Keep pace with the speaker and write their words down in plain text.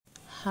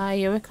Hi,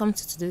 you're welcome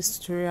to today's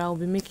tutorial. I'll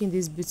be making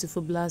this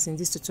beautiful blouse in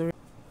this tutorial.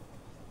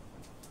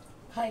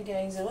 Hi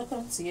guys, you're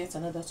welcome to yet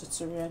another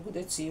tutorial. Good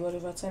day to you,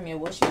 whatever time you're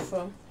watching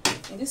from.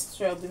 In this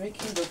tutorial, I'll be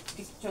making the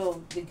picture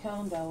of the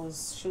gown that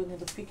was shown in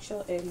the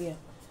picture earlier.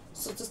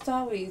 So to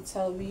start with,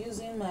 I'll be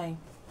using my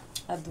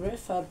adre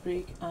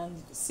fabric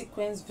and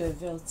sequence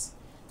velvet.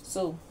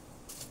 So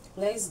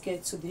let's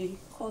get to the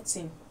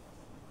cutting.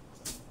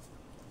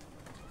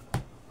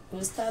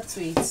 We'll start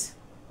with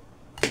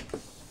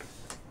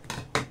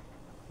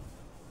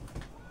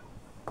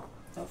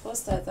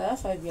first start. I have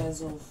 5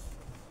 years of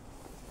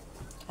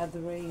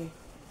adre.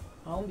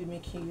 I won't be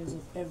making use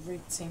of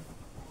everything.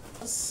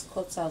 Just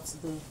cut out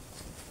the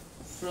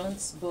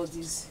front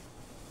bodies.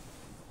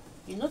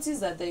 You notice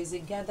that there is a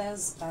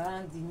gathers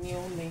around the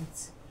nail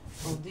length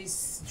of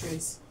this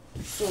dress.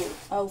 So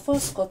I'll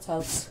first cut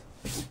out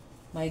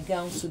my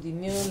gown to the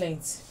nail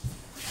length.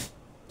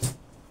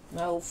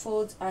 Now I'll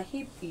fold. Our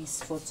hip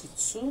is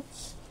 42.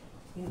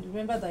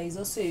 Remember that is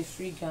also a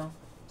free gown.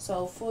 So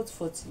I'll fold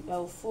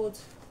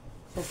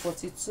for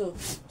 42.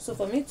 So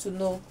for me to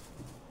know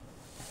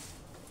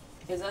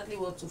exactly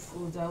what to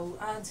fold, I will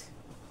add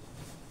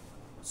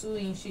 2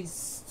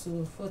 inches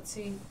to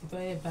 40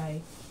 divided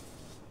by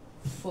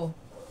 4,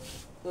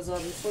 because I'll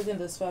be folding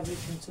this fabric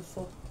into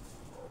 4.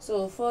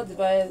 So 40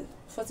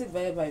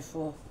 divided by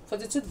 4,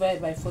 42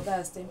 divided by 4,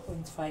 that's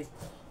 10.5,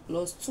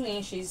 plus 2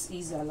 inches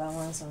is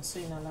allowance and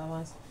sewing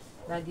allowance,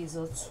 that gives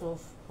us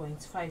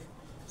 12.5.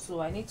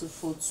 So I need to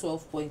fold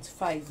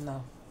 12.5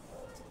 now.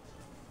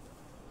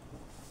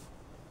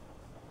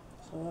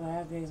 So what I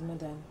have here is more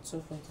than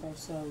 12.5,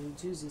 so I'll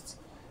reduce it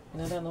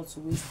in order not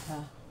to waste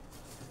her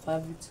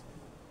fabric.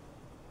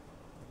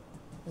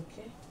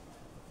 Okay,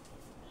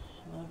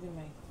 I'm having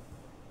my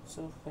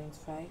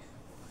 12.5.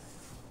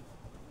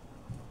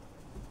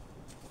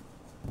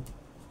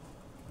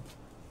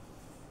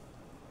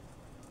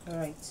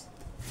 Alright,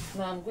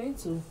 now I'm going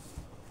to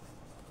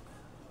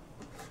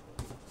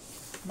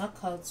mark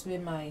out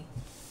where my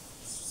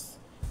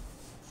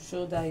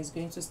shoulder is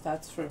going to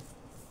start from.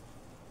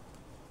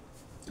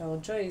 I'll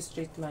draw a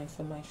straight line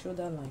for my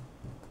shoulder line,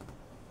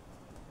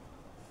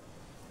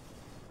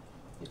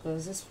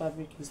 because this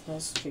fabric is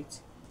not straight.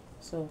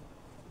 So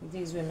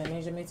this is where my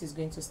measurement is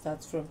going to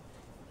start from.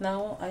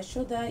 Now our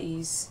shoulder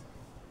is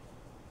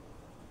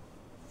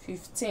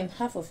 15,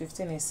 half of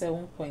 15 is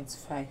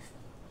 7.5.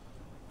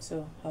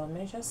 So I'll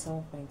measure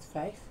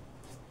 7.5.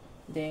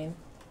 Then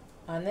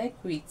our neck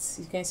width,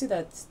 you can see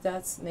that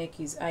that neck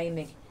is high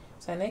neck,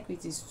 so our neck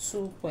width is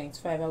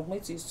 2.5. I'm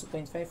going to use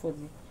 2.5 for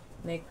the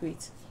neck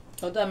width.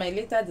 Although I might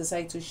later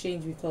decide to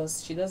change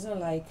because she doesn't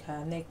like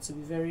her neck to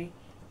be very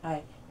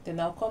high. Then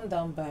I'll come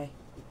down by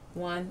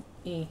 1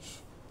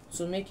 inch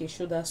to make a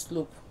shoulder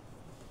slope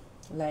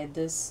like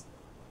this.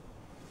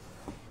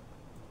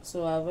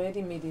 So I've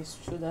already made a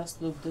shoulder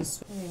slope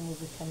this way. Let me move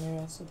the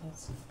camera so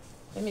that,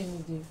 let me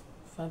move the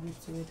fabric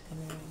to where the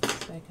camera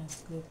is so I can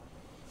see it.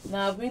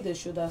 Now I've made the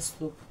shoulder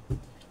slope.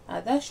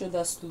 At that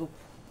shoulder slope,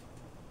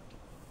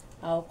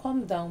 I'll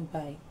come down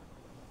by,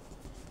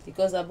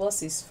 because the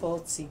bust is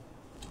 40,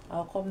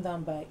 I'll come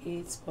down by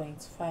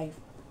 8.5.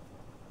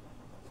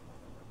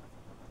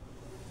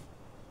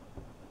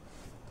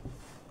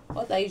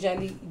 What I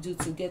usually do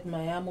to get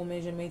my armhole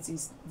measurement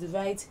is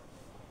divide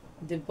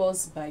the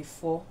bust by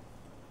 4,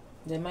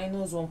 then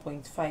minus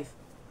 1.5.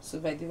 So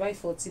if I divide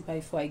 40 by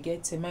 4, I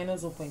get a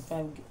minus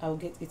 1.5, I'll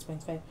get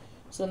 8.5.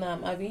 So now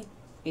I'm having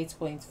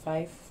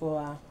 8.5 for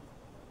our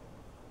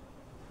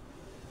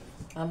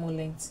armhole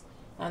length.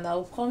 And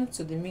I'll come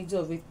to the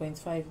middle of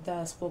 8.5,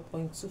 that's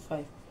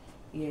 4.25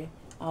 here.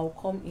 I'll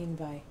come in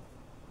by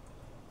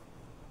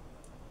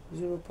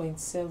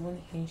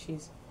 0.7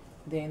 inches.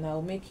 Then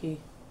I'll make a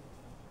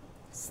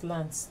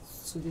slant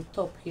to the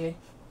top here,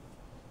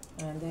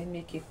 and then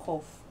make a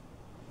curve,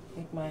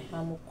 make my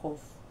armhole curve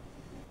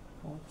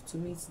to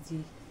meet the,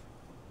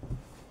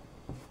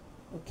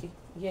 okay,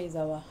 here is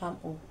our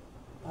armhole.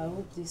 I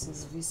hope this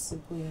is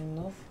visible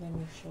enough. Let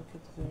me show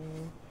it very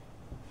well.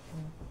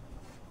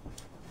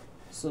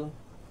 So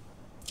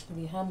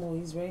the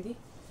armhole is ready.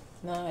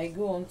 Now I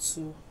go on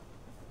to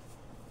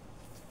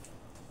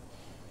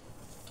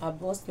our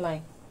bust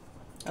line.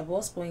 Our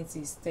bust point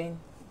is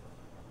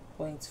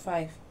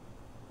 10.5.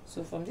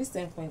 So from this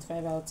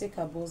 10.5, I'll take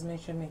our bust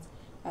measurement.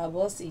 Our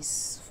bust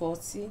is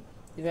 40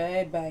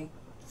 divided by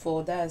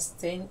 4, that's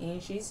 10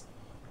 inches.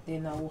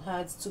 Then I will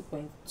add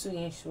 2.2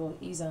 inches for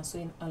ease and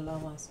sewing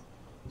allowance.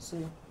 So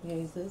here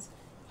is this.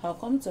 I'll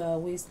come to our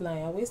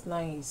waistline. Our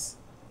waistline is,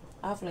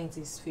 half length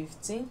is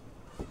 15.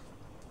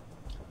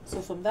 So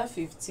from that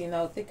 15,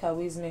 I'll take our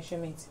waist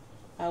measurement.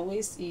 Our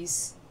waist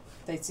is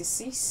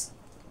 36.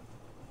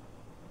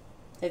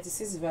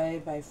 36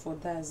 divided by 4,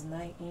 that's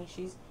 9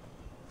 inches.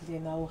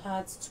 Then I will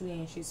add 2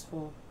 inches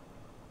for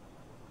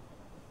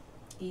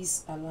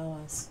ease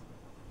allowance.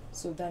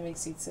 So that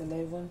makes it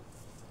 11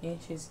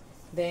 inches.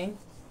 Then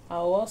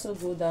I'll also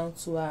go down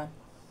to our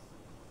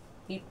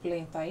hip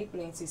length. Our hip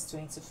length is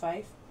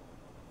 25.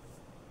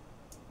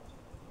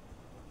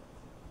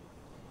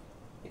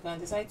 You can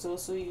decide to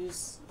also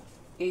use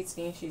 8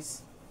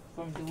 inches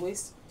from the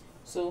waist.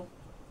 So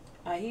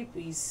our hip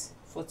is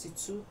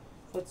 42.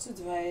 42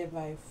 divided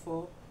by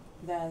 4,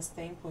 that's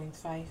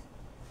 10.5.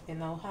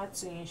 Then I'll add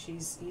 2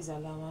 inches is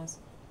allowance,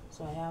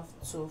 so I have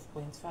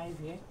 12.5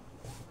 here.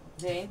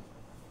 Then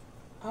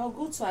I'll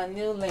go to our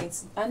nail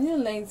length. Our nail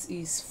length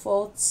is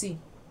 40.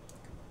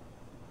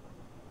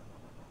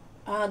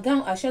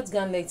 Our short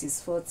gown length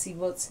is 40,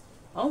 but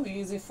I won't be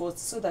using 40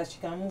 so that she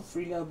can move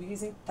freely. I'll be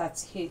using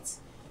 38.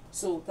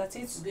 So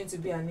 38 is going to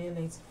be our nail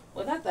length.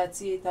 But that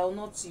 38 I will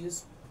not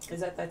use. Is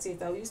that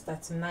 38? I will use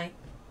 39.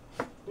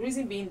 The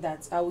reason being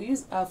that I will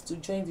use half to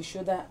join the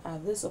shoulder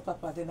and this upper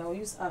part, then I will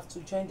use half to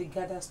join the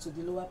gathers to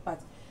the lower part.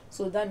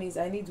 So that means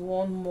I need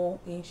 1 more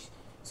inch.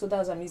 So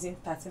that's why I'm using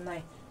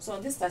 39. So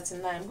on this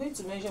 39, I'm going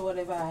to measure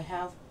whatever I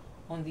have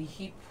on the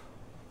hip.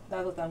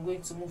 That's what I'm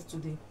going to move to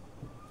the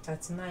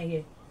 39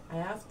 here. I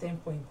have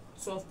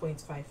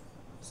 12.5.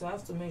 So I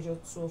have to measure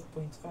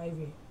 12.5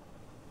 here.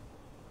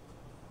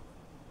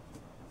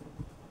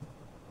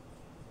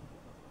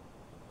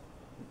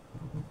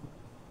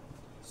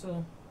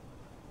 So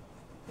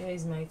here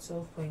is my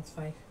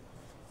 12.5.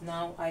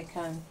 Now I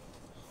can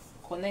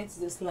connect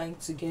this line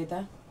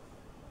together.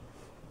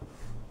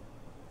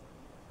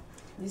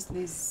 This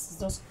lace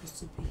is not supposed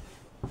to be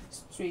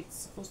straight, it's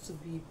supposed to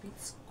be a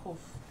bit curved.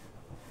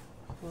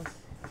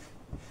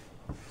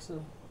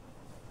 So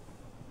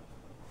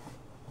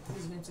this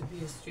is going to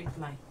be a straight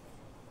line.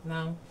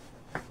 Now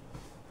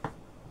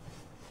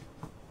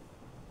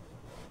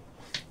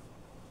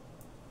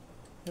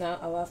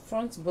our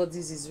front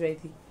bodice is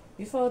ready.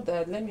 Before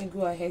that, let me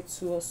go ahead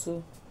to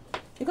also,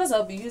 because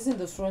I'll be using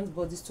the front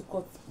bodice to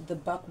cut the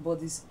back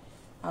bodice,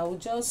 I will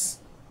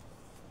just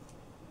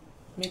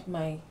make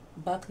my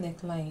back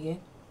neckline here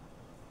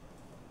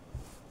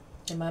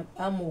and my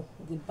armhole,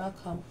 the back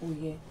armhole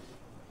here.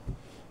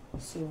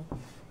 So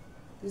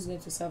this is going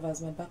to serve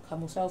as my back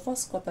armhole. So I'll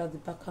first cut out the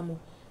back armhole.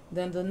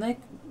 Then the neck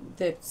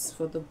depth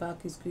for the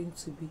back is going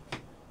to be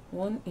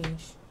 1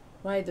 inch,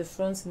 while the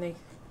front neck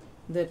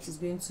depth is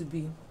going to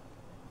be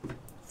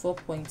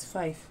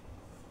 4.5.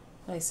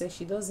 I said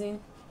she doesn't,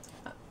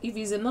 if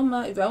it's a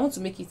normal, if I want to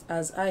make it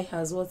as high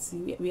as what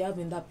we have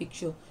in that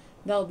picture,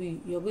 that will be,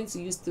 you're going to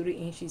use 3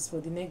 inches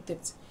for the neck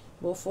depth.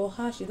 But for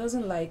her, she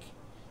doesn't like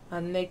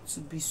her neck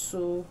to be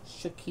so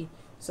shoky,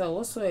 so I'll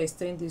also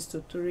extend this to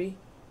 3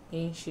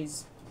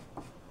 inches.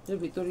 It'll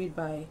be 3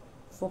 by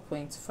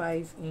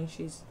 4.5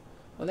 inches,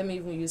 or let me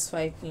even use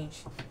 5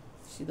 inch.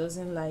 She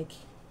doesn't like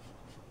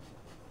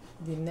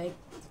the neck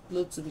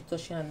cloth to be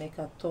touching her neck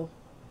at all,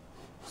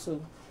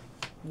 so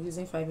I'm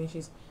using 5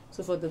 inches.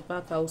 So for the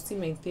back, I will still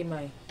maintain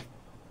my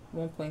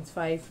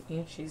 1.5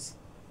 inches.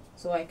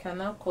 So I can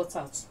now cut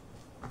out.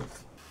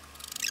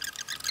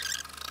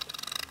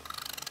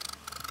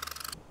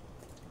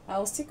 I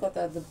will still cut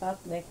out the back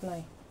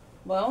neckline,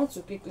 but I want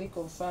to quickly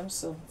confirm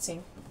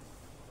something.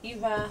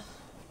 If our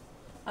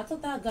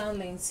total gown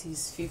length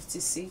is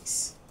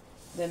 56,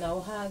 then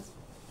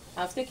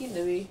I've taken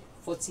away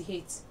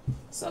 48,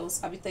 so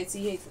I'll be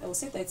 38. I will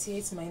say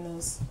 38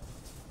 minus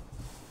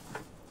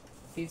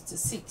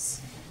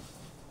 56.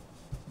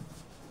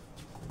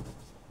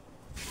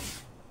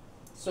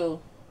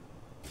 So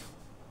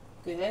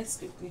okay, let's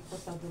quickly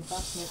cut out the back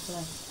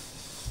neckline.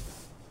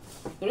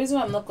 The reason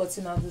why I'm not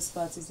cutting out this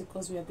part is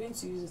because we are going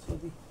to use it for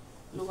the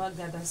lower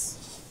gathers.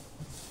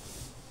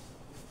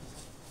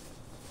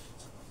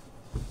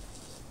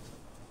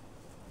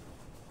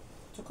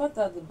 To cut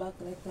out the back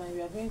neckline,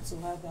 we are going to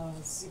add our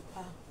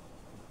zipper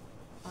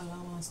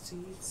allowance to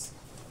it.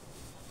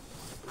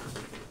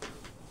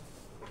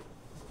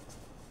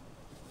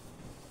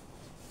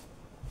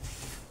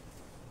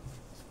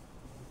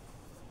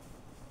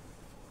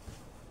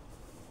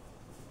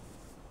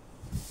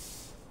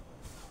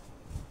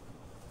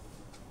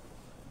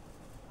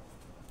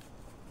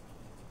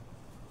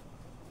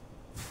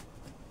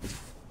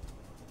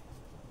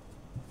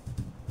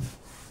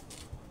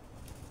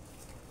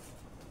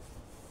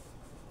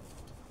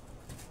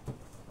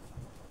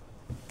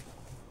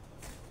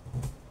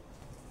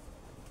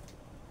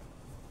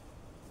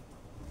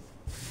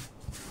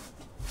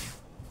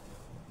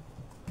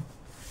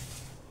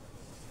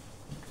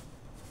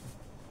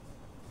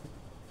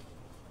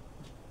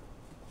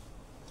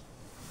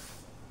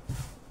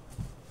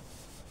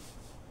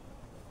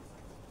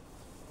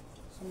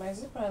 So my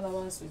zipper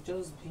allowance will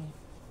just be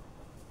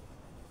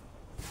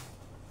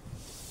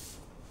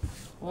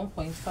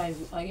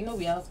 1.5. You know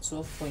we have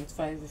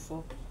 12.5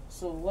 before,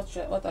 so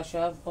what I should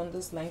have on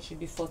this line should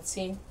be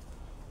 14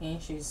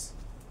 inches.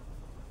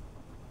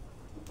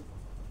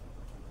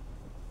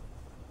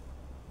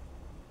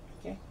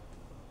 Okay,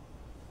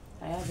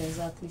 I have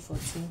exactly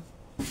 14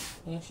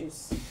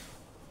 inches,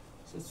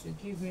 so it will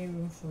give me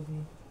room for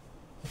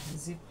the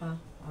zipper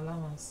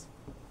allowance.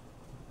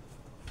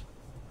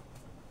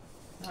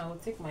 Now I will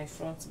take my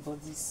front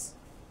bodice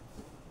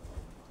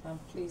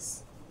and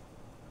place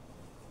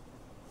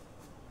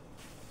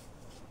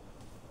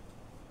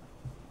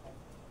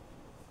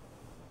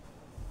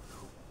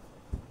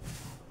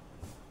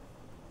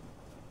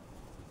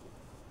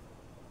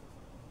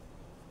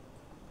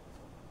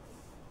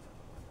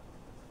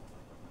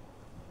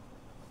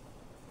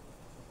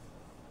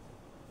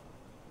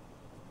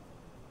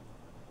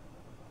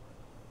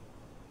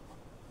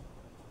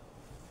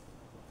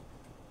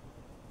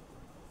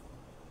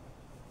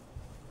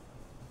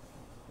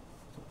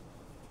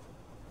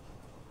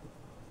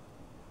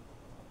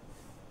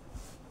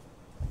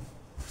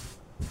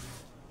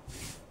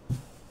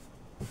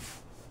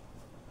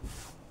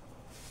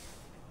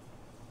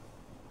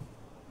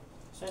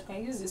So I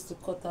can use this to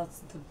cut out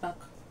the back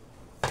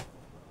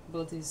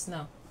bodies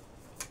now.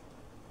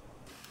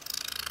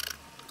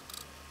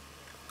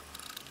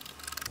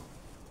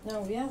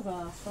 Now we have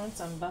our front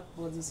and back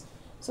bodies.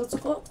 So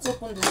to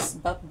open this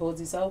back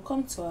bodies, I'll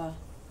come to our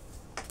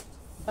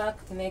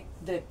back neck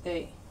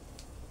depth,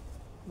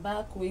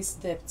 back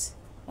waist depth.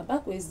 Our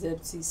back waist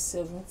depth is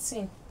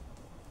 17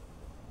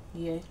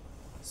 here.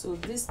 So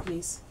this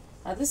place,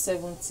 at this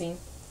 17,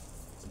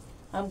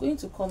 I'm going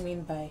to come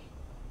in by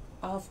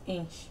 ½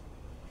 inch.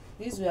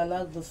 This will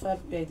allow the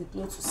fabric, the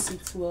cloth to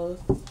sit well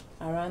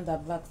around the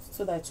back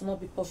so that it will not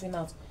be puffing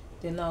out.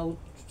 Then I'll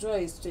draw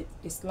a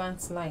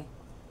slant line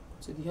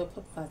to the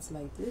upper part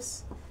like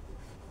this.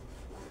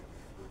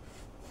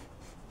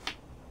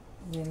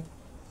 Then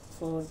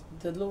for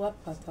the lower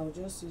part, I'll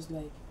just use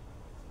like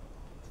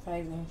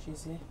 5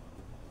 inches here.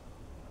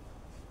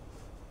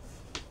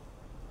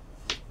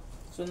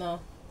 So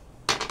now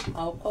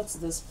I'll cut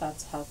this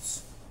part out.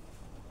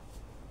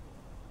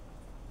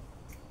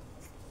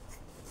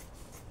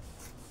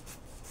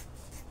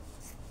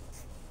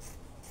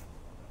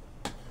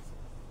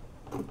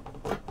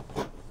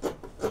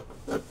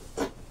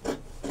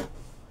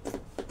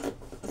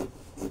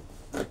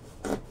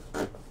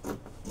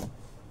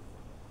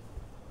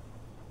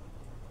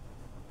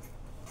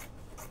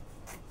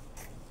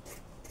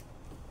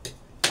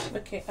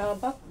 Okay, our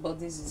back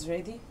bodies is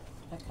ready.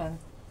 I can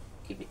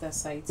keep it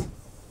aside.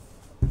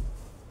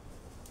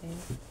 And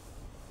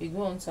we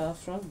go on to our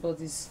front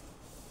bodies.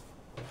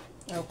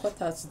 I'll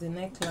cut out the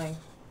neckline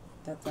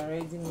that I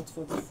already made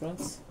for the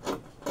front.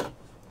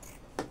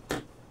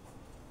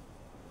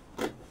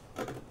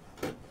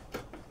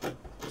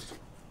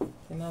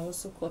 And I'll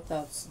also cut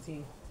out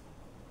the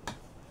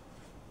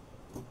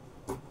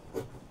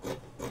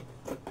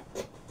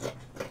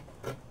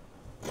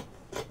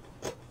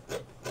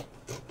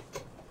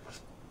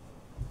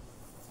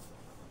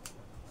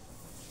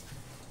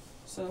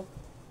so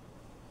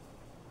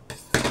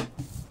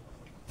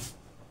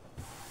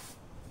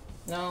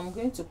now I'm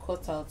going to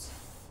cut out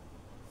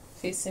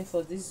facing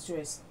for this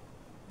dress.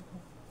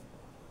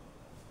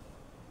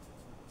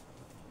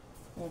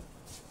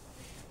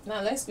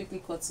 Now let's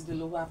quickly cut to the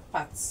lower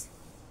parts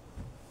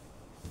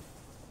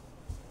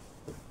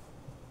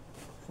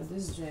for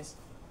this dress.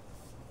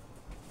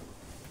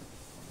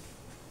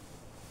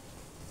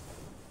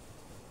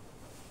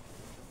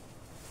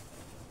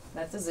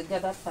 That is the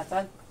gather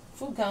part.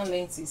 Full gown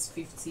length is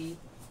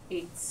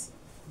 58.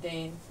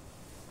 Then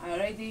I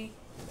already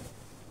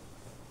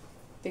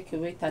take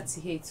away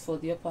 38 for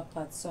the upper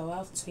part, so I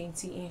have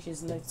 20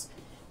 inches left.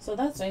 So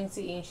that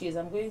 20 inches,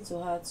 I'm going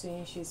to add 2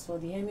 inches for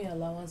the hemming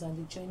allowance and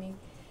the joining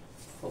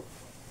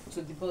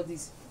to the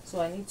bodies.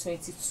 So I need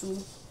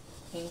 22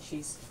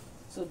 inches.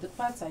 So the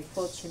part I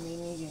cut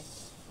remaining here,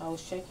 I will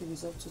check if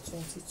it's up to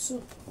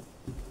 22.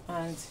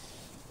 And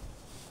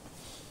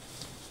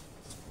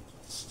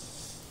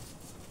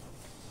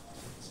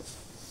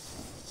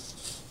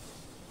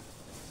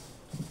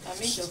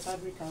arrange your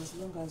fabric as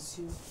long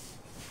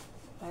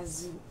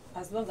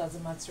as the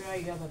material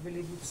you have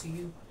available to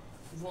you.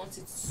 If you want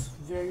it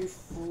very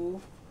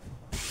full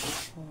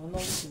or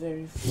not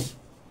very full,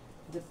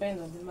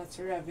 depend on the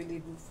material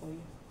available for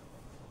you.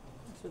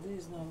 So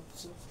this is now up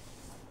to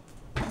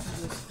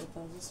just cut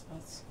out this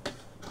part.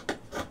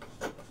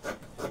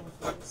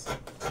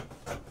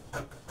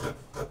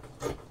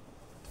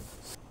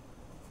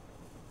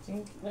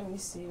 Let me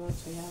see what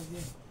we have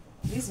here.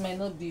 This might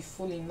not be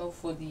full enough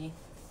for the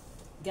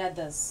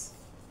gathers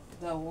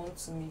that I want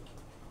to make.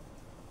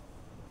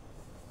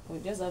 We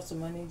just have to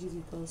manage it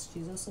because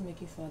she's also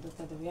making for her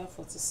daughter that we have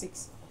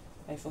 46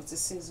 by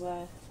 46,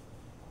 while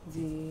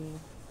the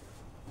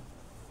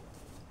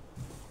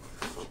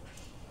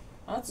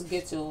how to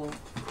get your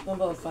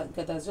number of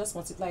gathers, just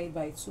multiply it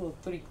by 2 or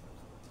 3.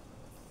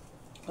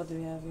 What do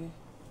we have here?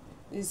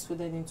 This is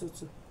folded into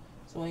 2.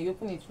 So when you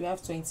open it, we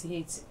have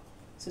 28.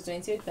 So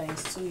 28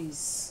 times 2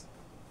 is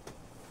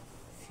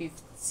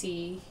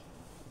 50.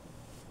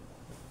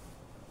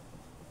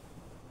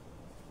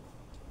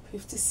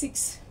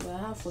 56, but I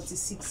have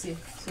 46 here,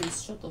 so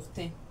it's short of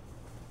 10.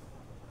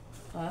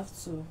 I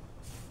have to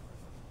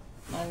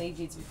manage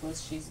it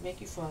because she's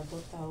making for her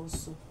daughter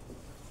also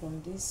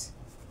from this.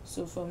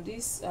 So from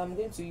this, I'm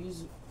going to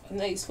use,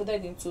 no, it's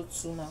folded into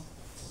 2 now.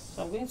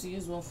 So I'm going to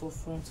use one for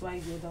front, while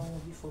the other one will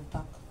be for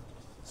back.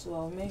 So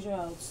I'll measure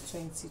out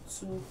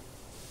 22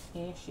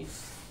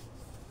 inches.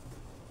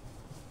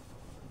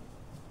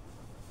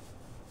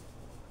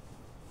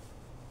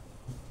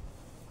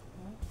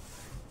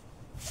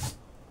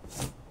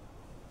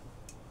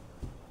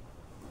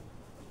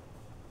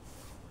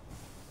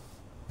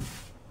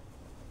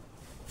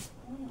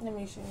 Let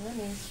me show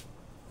you.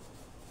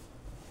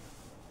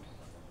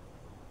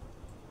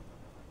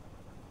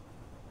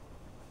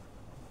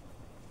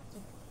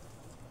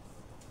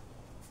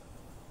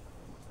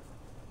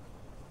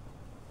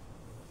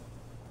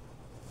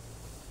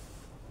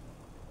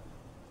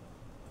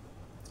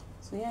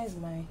 So here is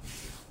my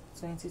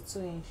 22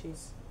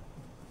 inches.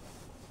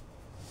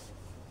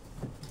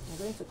 I'm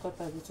going to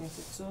cut out the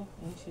 22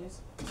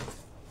 inches.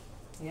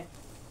 Yeah.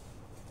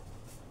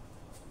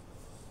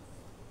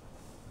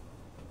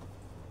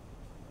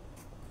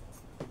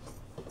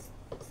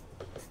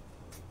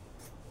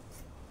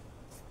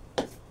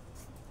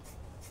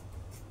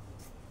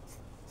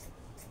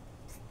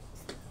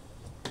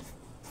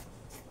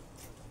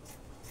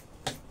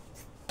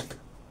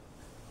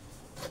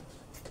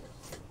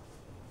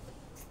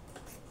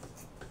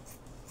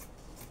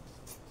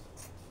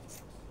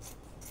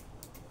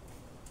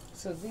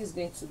 So this is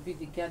going to be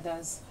the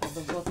gathers at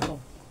the bottom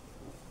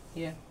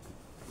here.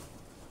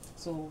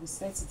 So we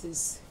set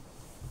this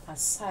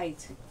aside.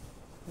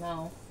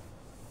 Now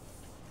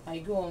I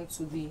go on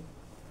to the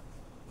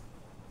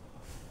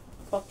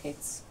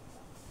pockets.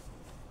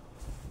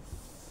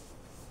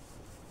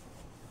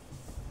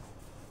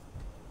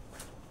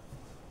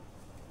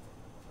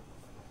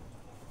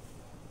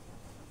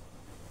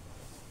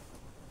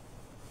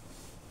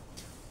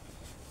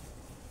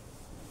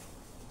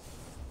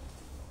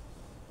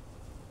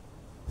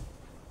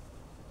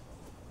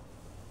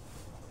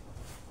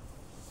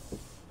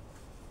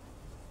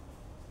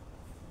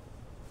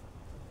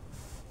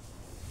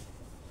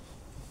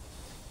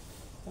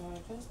 So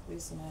I just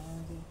place my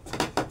hand here.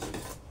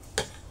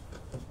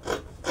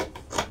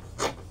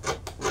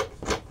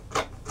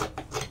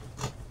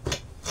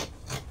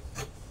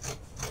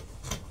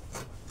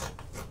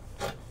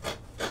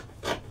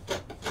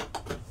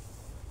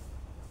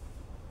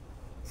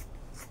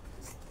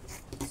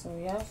 So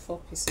we have 4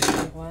 pieces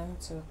here. 1,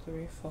 2,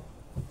 3, 4.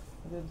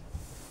 Good.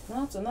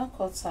 Now to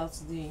cut out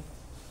the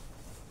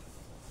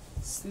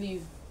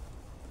sleeve.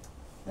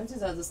 Notice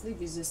that the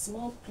sleeve is a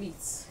small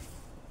pleat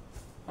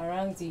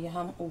around the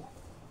armhole.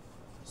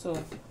 So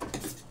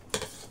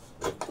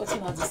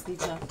cutting out the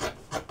sleeve now.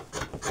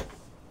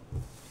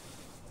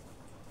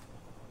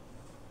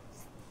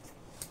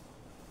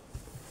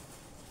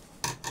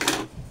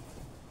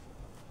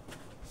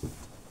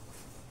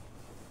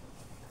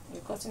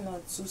 We're cutting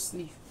out 2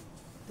 sleeves.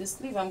 The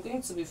sleeve I'm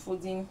going to be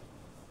folding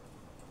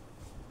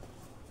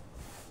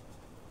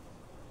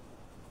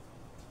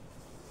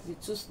the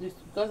 2 sleeves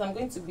because I'm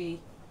going to be,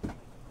 the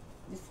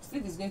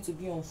sleeve is going to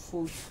be on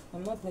fold.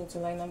 I'm not going to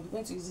line, I'm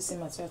going to use the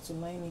same material to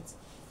line it.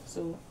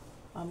 So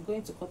I'm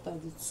going to cut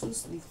out the 2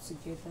 sleeves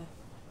together.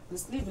 The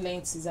sleeve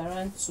length is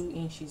around 2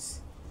 inches.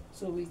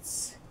 So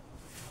with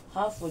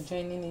half for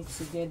joining it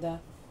together,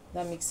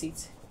 that makes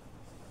it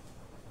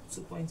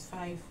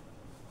 2.5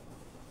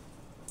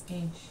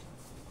 inch.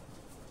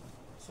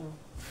 So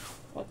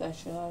what I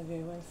should have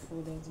here when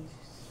folded is,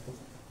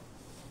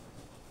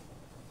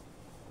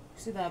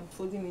 see that I'm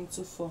folding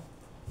into 4.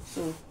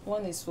 So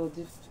one is for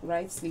the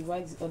right sleeve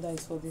while the other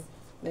is for the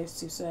left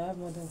sleeve. So I have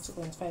more than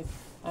 2.5.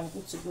 I'm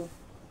good to go.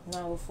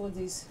 Now we'll fold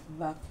this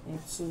back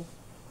into,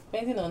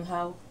 depending on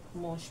how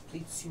much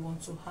pleats you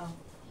want to have.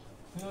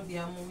 You know the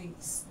armhole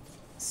length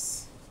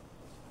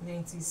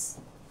is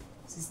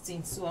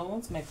 16, so I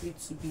want my pleat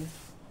to be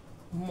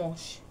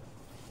much.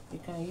 You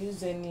can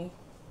use any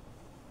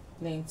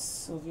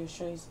lengths of your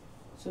choice.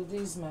 So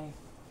this is my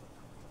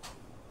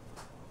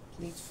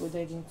pleat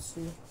folded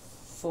into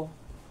 4.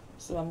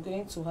 So I'm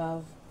going to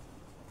have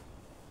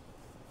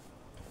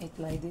it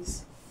like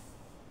this.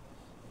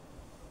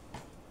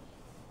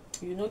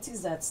 You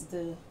notice that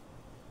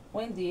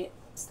when the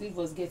sleeve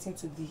was getting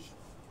to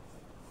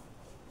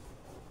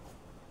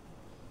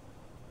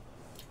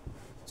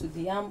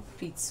the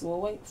armpits,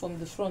 or from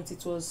the front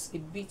it was a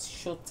bit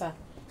shorter.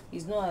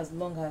 It's not as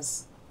long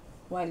as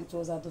while it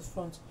was at the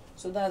front.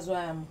 So that's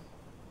why I'm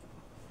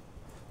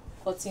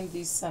cutting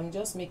this. I'm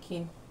just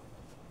making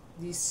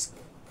this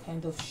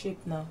kind of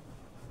shape now,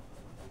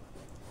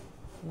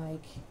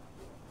 like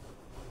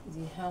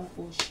the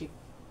armhole shape.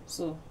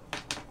 So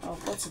I'll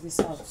cut this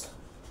out.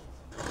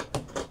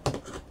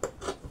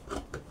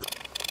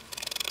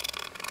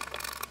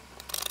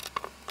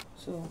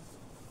 So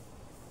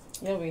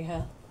here we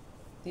have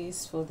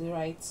this for the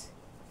right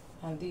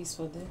and this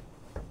for the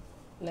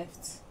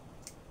left.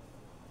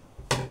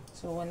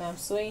 So when I'm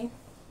sewing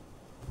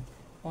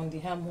on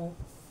the armhole,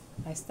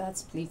 I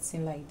start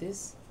pleating like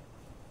this,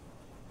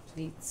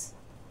 pleat,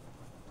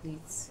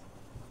 pleat,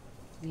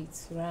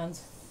 pleat around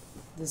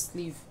the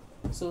sleeve.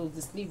 So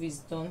the sleeve is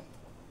done.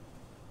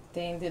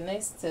 Then the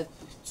next step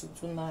to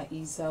do now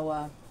is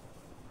our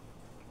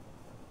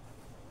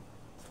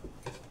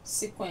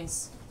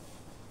sequence.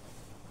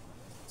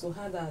 To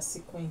add our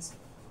sequence,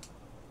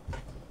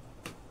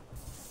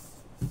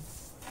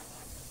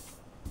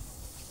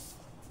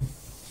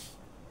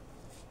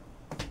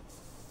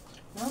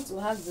 now to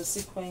add the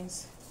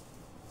sequence,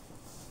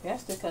 we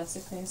have to take our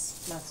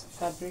sequence mat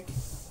fabric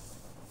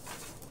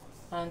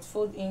and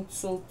fold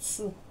into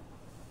 2. Okay.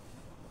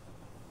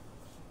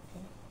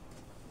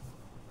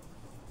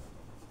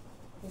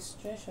 We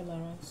stretch all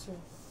around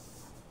 2.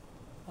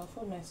 I'll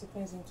fold my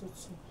sequence into 2.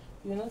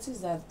 You notice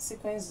that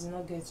sequence does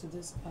not get to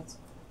this part,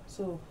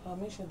 so I'll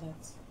make sure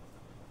that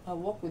I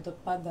work with the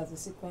part that the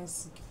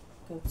sequence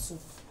got to.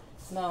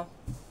 Now,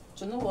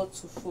 to know what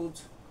to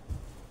fold,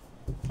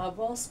 our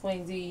bust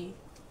point,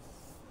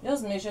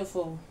 just measure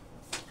from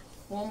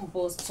one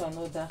bust to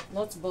another,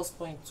 not bust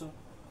point to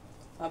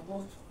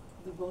above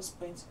the bust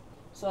point.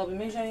 So I'll be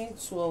measuring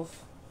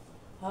 12,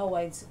 how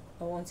wide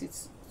I want it,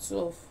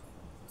 12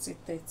 till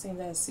 13,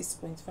 that's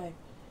 6.5.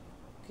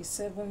 Okay,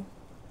 7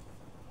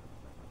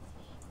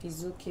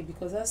 is okay,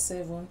 because that's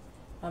 7.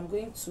 I'm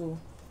going to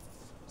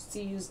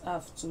still use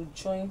half to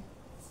join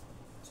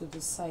to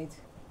the side.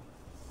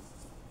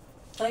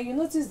 And you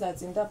notice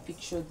that in that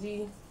picture,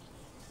 the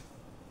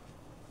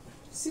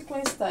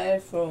sequence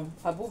started from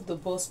above the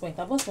bust point.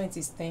 Our bust point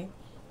is 10,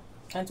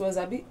 and it was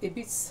a bit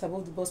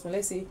above the bust point.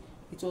 Let's say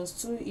it was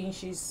 2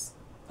 inches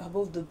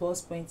above the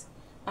bust point,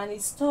 and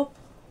it stopped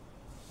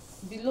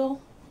below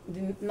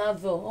the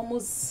navel,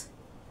 almost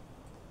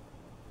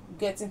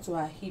getting to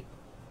her hip.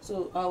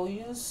 So I will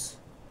use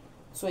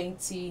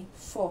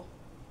 24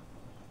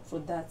 for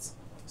that.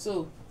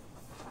 So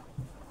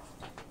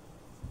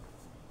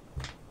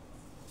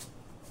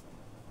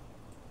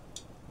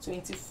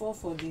 $24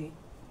 for the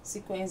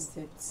sequence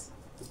depth,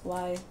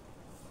 while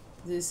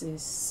this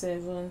is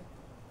 7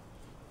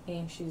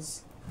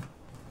 inches.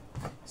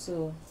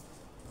 So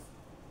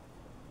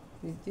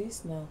with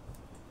this now,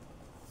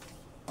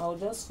 I'll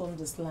just form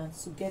the slant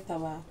to get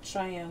our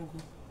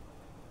triangle.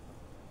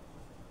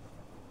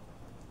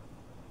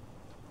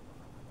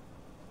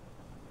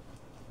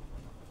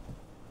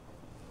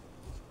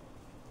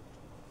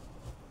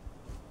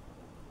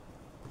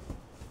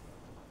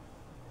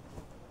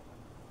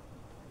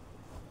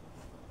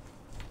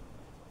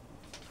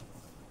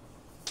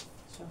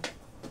 So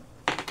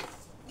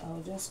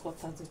I'll just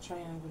cut out the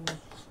triangle now.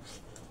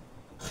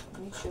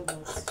 Make sure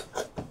that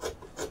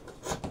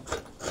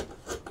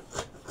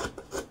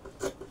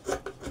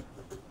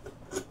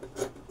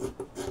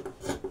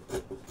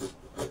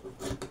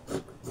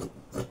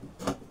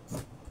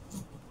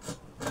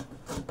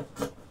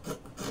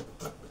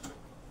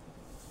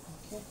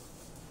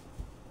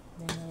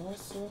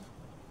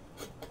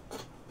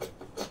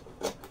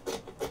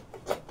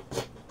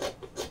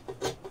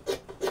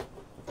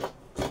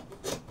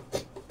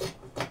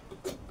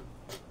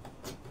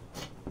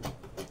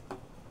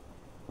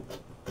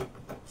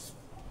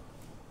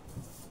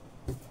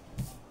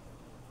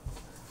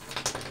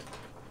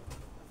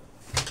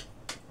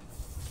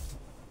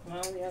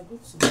now we are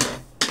good to go.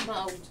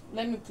 Now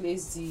let me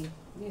place the,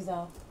 these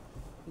are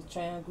the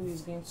triangle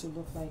is going to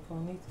look like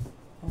on it.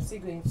 I'm still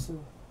going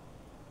to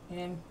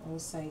hem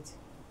outside.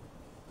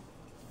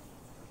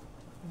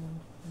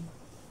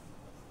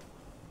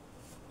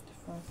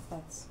 Different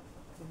parts.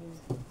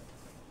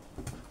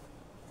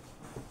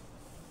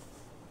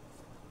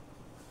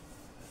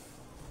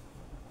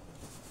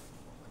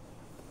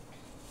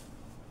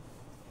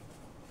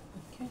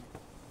 Okay.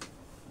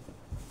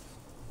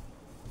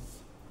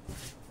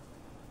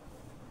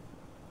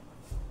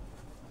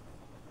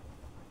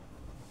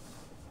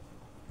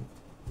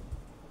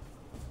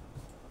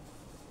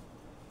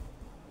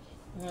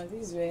 Now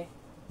this is where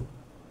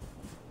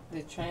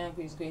the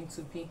triangle is going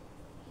to be.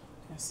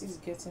 As it's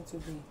getting to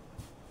the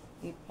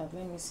hip pad,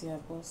 let me see a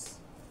bust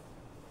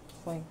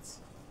point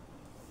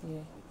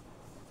here.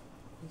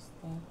 This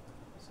thing.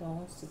 So I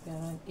want it to be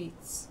around 8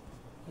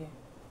 here.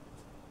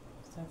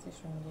 Starting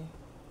from there.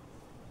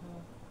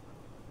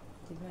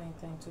 Did not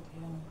enter into the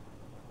hammer.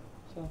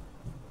 So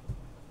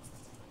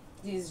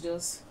this is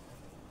just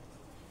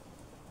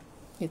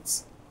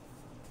it.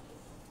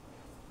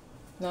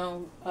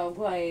 Now I'll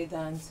go ahead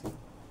and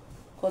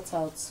cut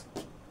out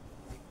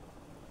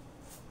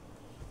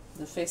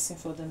the facing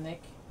for the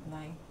neck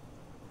line.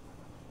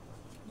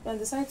 You can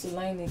decide to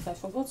line it. I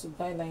forgot to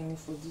buy lining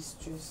for this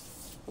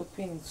dress.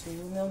 Open it, so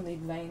you don't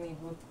need lining.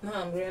 But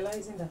now I'm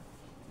realizing that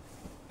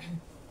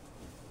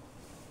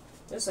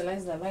just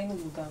realize that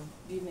lining would have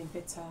been a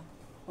better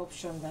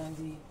option than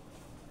the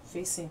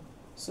facing.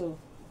 So,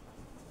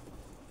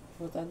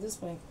 but at this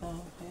point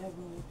now, I have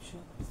no option.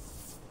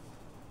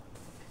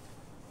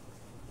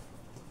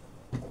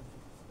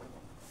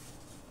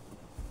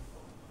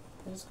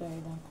 Just go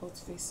ahead and cut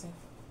facing.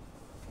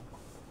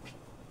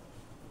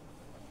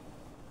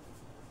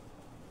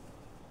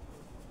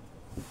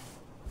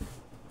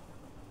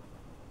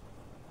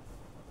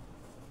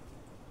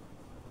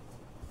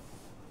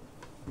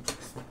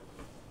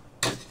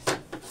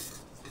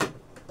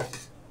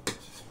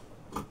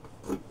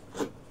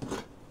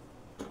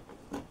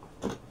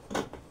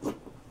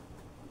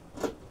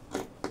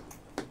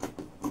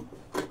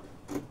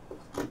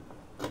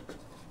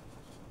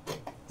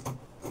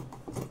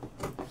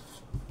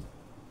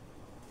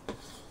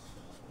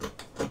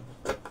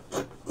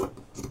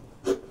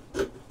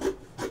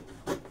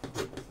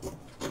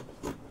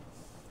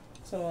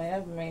 So I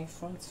have my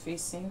front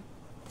facing.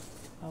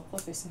 I'll cut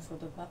facing for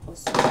the back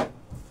also.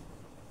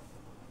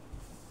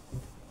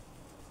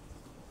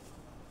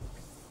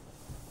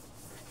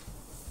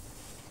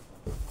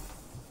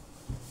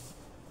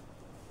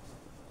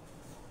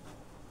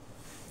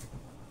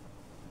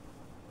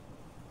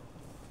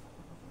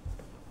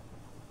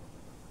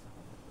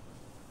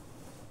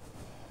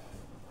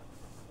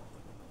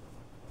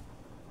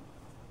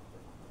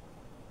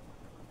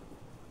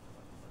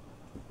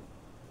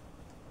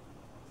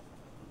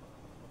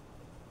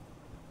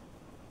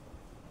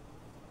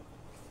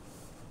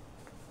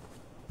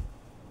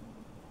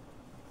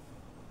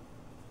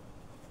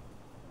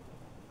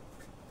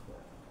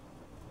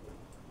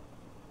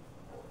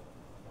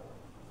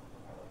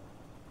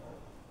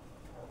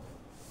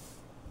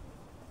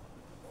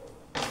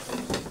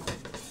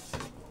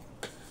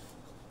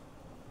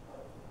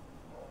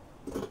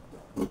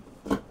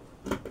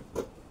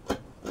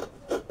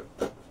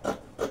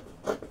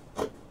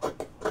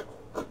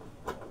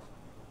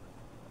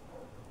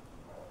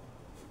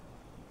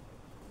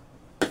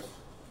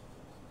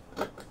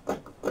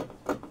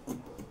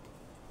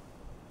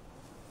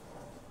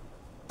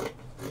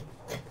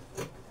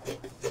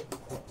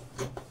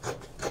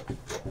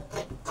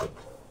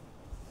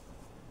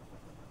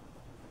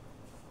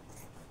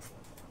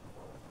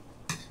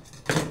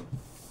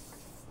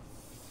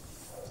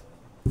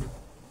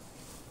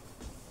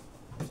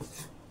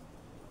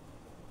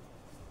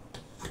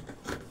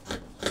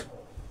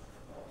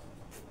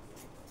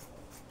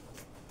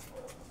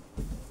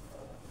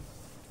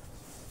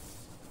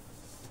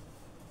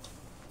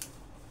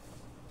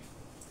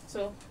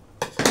 So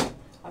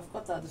I've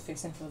cut out the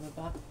facing for the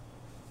back.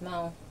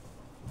 Now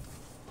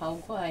I'll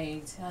go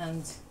ahead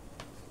and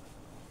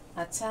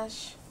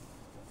attach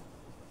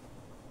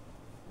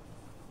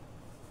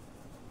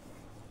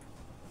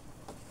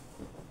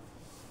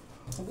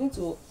I'm going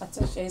to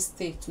attach a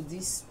stay to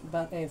this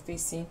back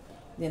facing,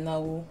 then I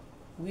will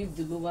weave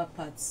the lower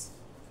parts.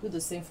 Do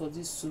the same for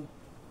this two.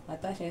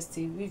 Attach a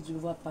stay, weave the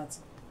lower part,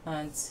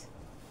 and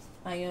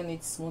iron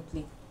it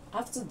smoothly.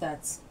 After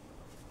that,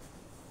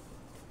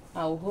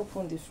 I will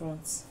open the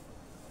front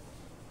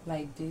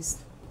like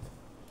this.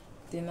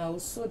 Then I will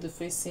sew the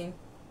facing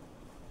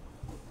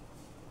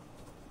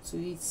to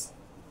it.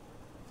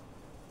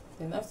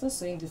 Then after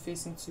sewing the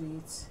facing to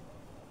it,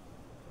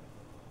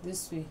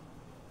 this way,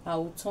 I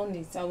will turn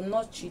it. I will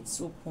notch it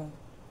open.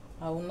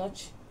 I will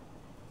notch,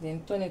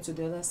 then turn it to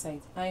the other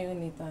side,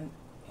 iron it, and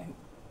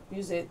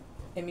use a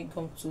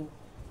gum to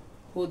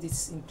hold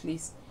it in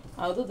place.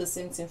 I'll do the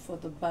same thing for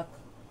the back.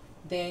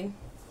 Then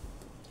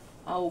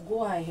I will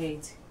go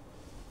ahead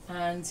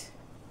and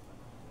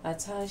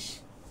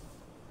attach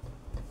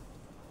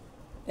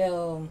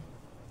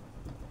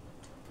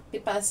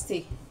paper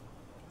stay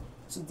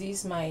to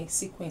this my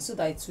sequence so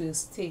that it will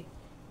stay.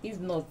 If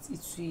not, it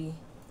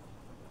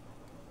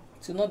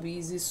will not be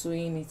easy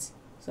sewing it.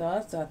 So I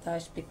have to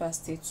attach paper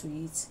stay to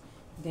it,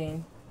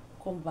 then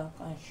come back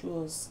and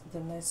show us the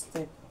next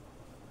step.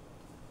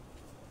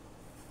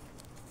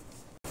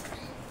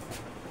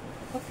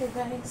 Okay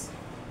guys,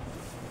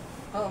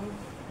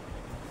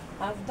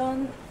 I've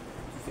done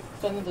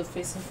turning the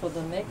facing for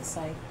the neck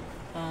side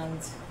and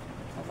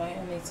I've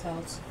ironed it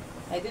out.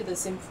 I did the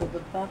same for the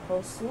back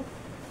also.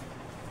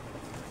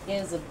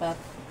 Here's the back.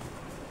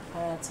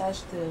 I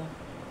attached the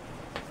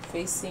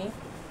facing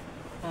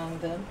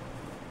and then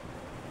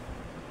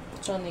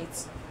turn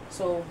it.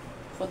 So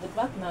for the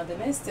back now, the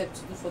next step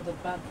to do for the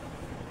back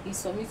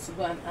is for me to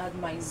go and add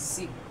my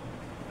zip.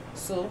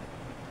 So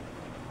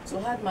to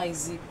add my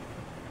zip,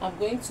 I'm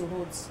going to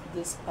hold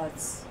this part.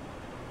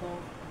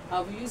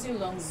 I'll be using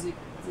long zip.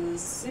 The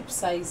zip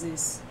size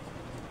is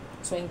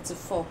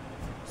 24.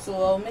 So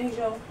I'll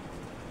measure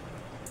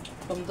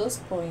from those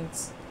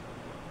points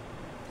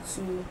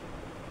to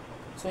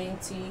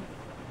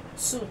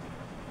 22.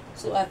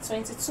 So at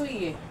 22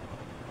 here,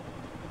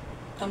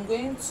 I'm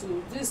going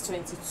to, this is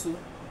 22.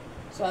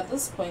 So at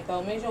this point,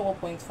 I'll measure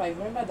 1.5.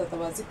 Remember that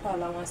our zipper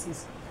allowance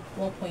is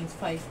 1.5.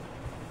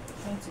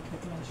 Trying to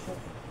get my shot.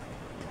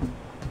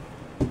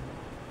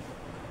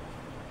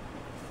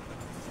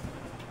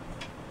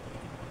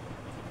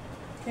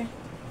 Okay,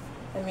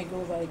 let me go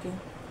over again.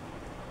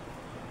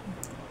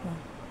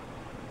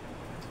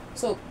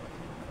 So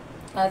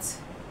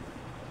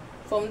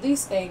from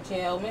this edge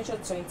here, I'll measure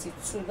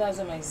 22. That's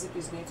where my zip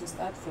is going to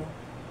start from,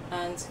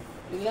 and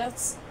we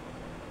left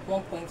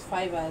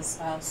 1.5 as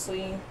our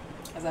sewing,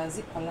 as our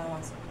zip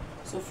allowance.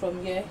 So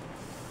from here,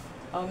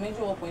 I'll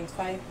measure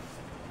 1.5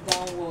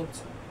 downward.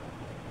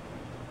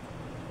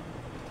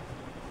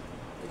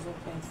 Is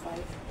 1.5.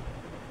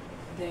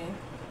 Then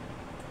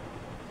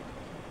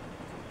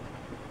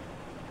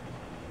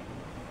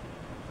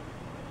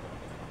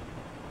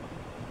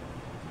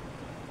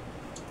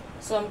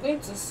so I'm going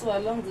to sew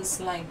along this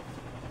line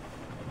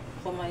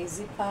for my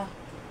zipper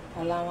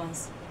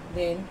allowance.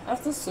 Then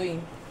after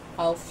sewing,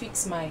 I'll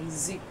fix my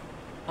zip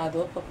at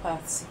the upper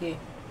parts here.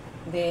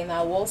 Then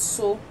I'll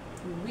also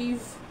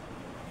weave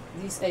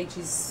these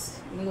edges.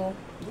 You know,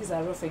 these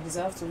are rough edges.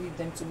 I have to weave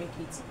them to make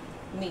it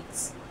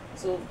neat.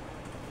 So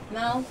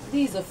now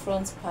this is the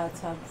front part.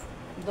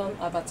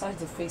 I've attached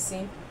the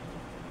facing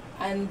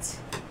and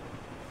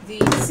the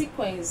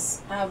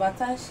sequence. I've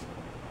attached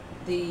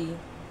the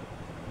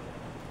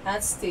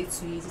add stay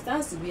to it. It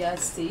has to be add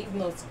stay, if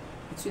not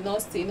it will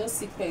not stay. No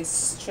sequence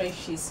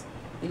stretches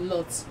a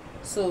lot.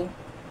 So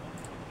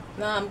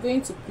now I'm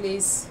going to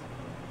place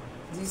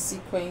this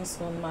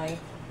sequence on my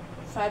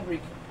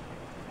fabric.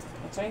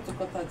 I'm trying to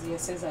cut out the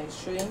excess I was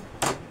showing.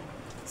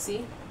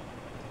 See,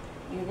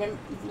 you remember,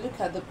 if you look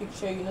at the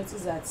picture, you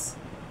notice that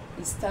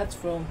it starts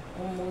from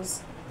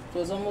almost, it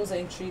was almost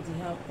entering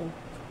the armhole.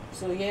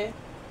 So here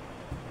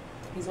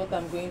is what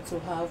I'm going to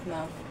have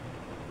now.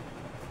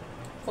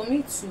 For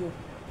me to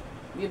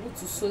be able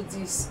to sew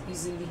this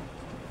easily,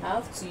 I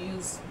have to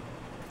use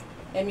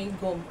hemming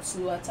gum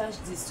to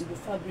attach this to the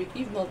fabric.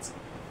 If not,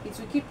 it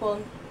will keep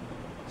on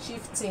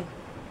shifting.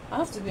 I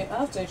have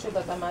to ensure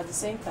that I'm at the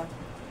center.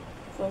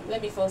 So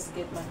let me first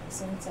get my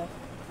center.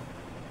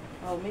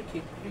 I'll make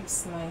a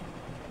crease line.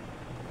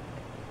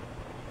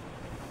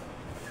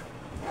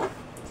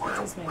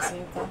 This is my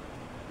center.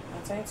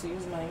 I'm trying to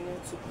use my nail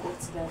to cut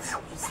that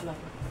crease line.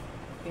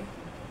 Okay.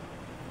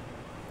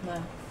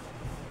 Now,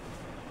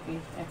 okay,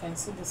 I can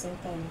see the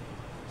center here.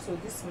 So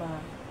this is my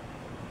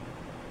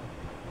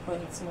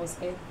point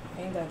must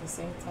end at the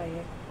center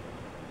here.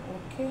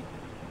 Okay.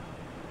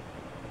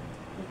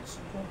 Good to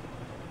go.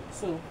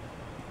 So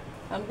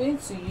I'm going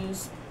to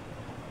use,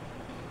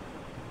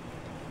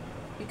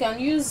 you can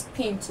use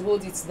pin to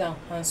hold it down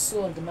and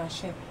sew on the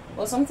machine,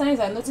 but sometimes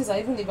I notice that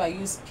even if I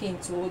use pin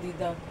to hold it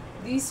down,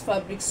 this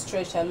fabric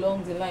stretch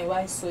along the line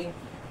while sewing,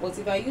 But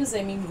if I use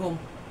hemming gum,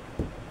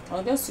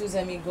 I'll just use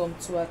hemming gum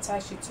to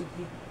attach it to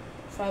the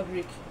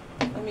fabric.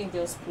 Let me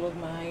just plug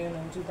my iron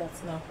and do that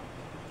now.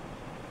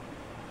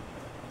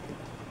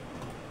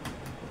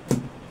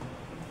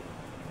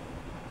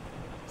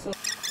 So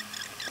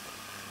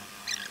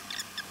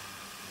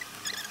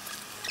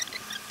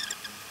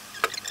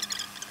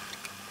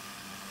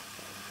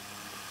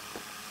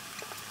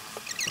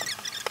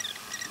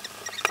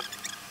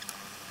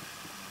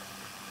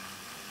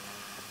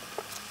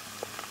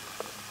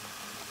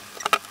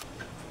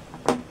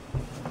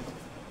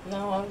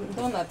now I'm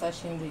done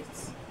attaching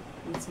it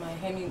with my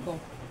hemming gum.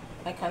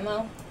 I can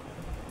now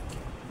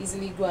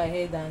easily go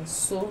ahead and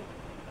sew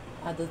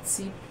at the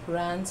tip,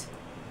 round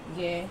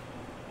here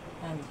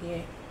and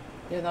here.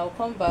 Then I'll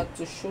come back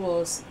to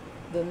show us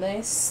the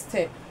next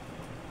step.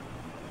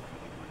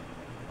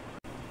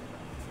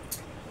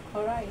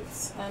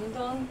 Alright, I'm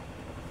done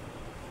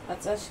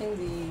attaching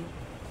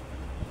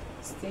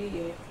the stay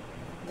here.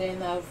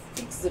 Then I've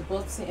fixed the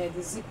button and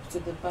the zip to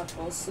the back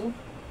also.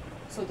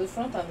 So the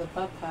front and the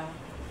back are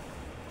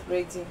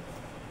ready.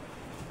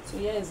 So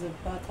here is the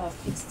back. I've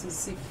fixed the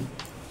zip.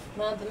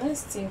 Now the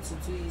next thing to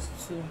do is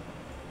to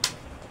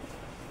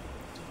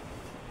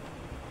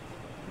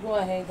go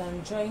ahead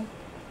and join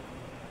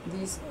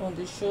this on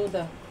the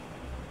shoulder.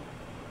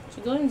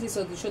 To join this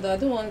on the shoulder, I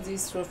don't want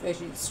this rough edge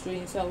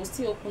showing, so I will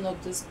still open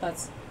up this part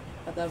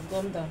that I've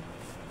gone down.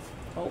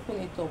 I'll open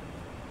it up,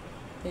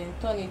 then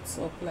turn it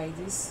up like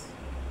this.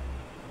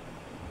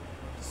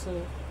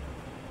 So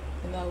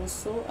then I will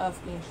sew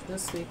 ½ inch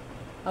this way.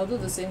 I'll do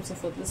the same thing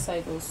for this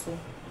side also.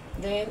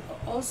 Then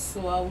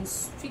also I will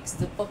fix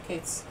the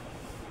pockets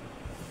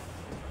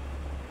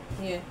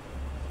here.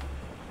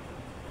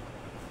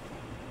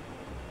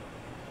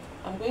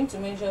 I'm going to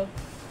measure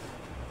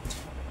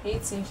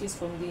 8 inches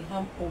from the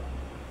armhole,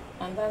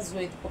 and that's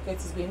where the pocket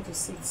is going to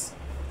sit.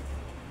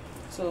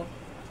 So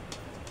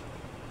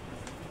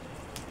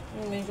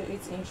let me measure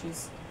 8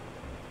 inches.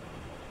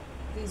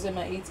 This is where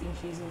my 8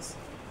 inches is.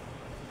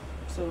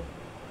 So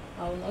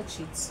I will notch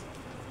it.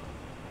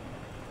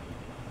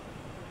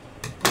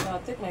 Now I'll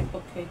take my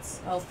pocket,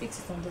 I'll fix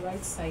it on the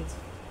right side.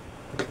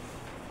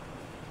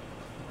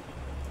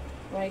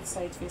 Right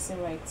side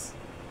facing right.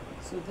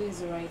 So this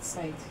is the right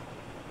side.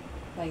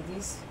 Like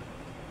this.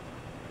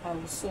 I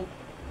will sew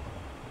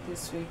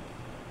this way.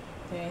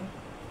 Then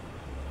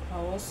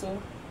I'll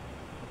also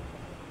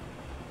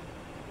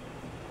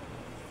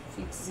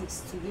fix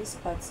this to this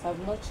part. I've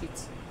notched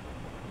it.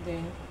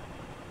 Then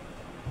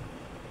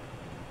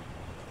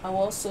I'll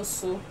also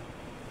sew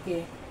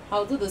here.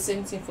 I'll do the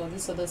same thing for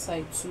this other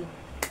side too.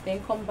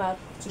 Then come back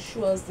to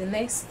show us the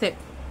next step.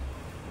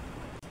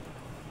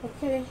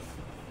 Okay,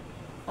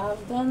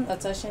 I've done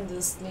attaching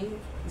the sleeve,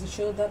 the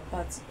shoulder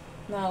part.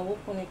 Now I'll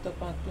open it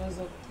up and close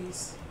up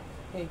this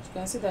edge. You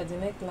can see that the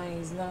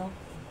neckline is now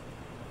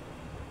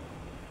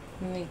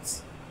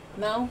neat.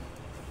 Now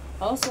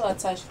I also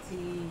attach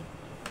the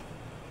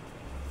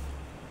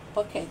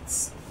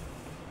pockets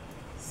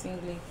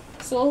singly.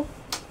 So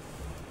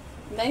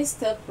next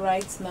step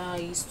right now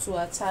is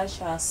to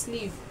attach our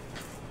sleeve.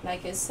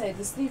 Like I said,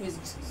 the sleeve is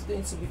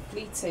going to be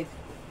pleated.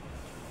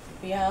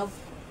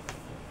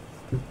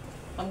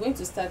 I'm going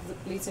to start the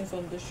pleating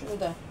from the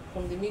shoulder,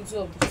 from the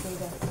middle of the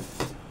shoulder.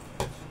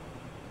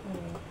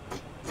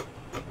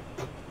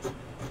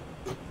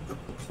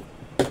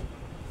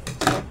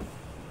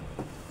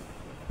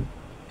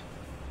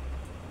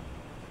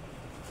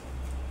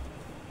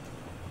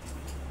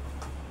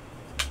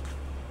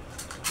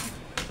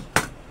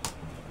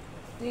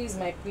 This is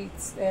my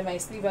pleats, my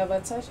sleeve. I've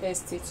attached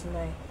stitch to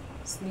my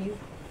sleeve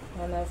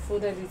and I've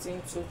folded it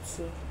into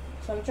two.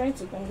 So I'm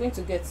going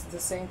to get the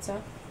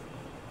center.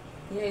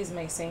 Here is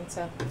my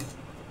center.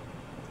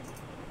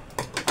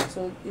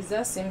 So it's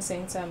that same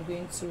center I'm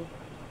going to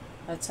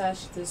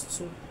attach this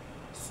to.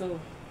 So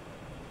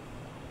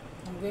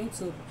I'm going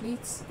to pleat.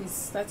 It's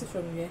starting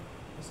from here.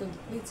 So the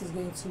pleat is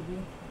going to be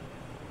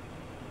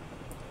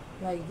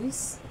like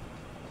this.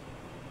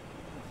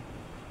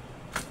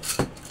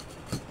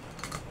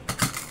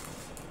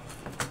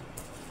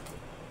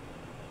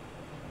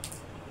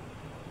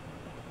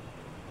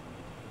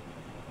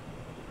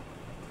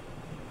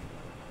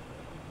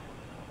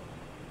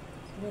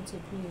 Going to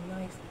be a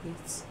knife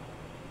plate.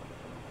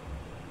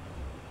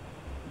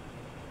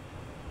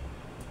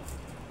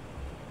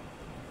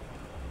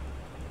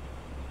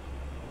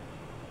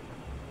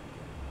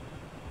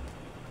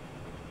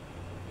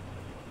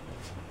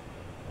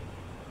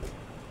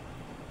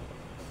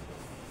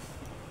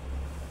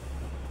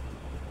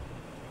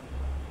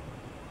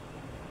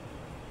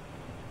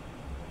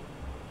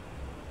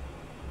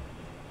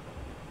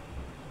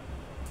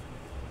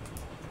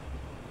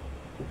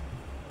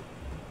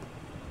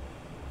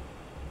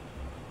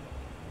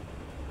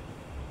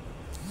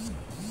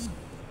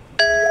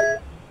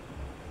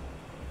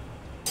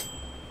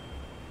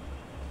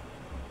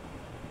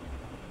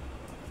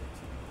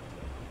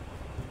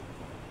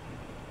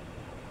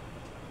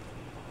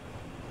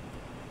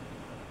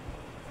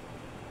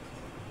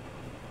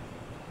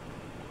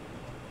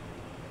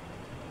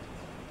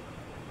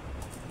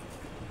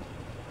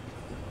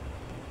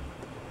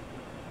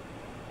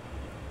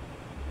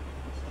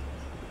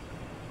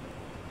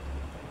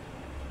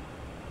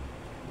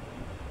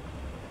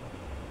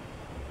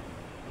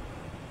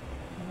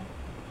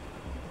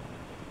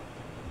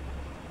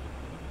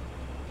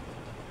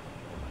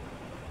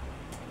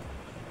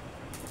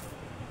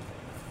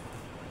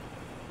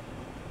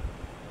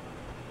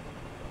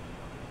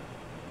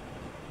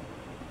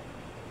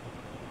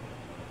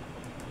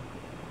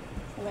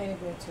 Line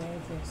going to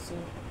anything, so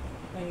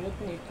when you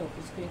open it up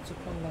it's going to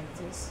come like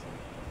this.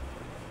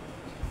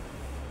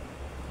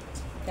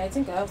 I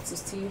think I have to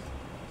still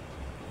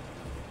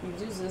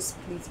reduce the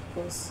split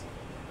because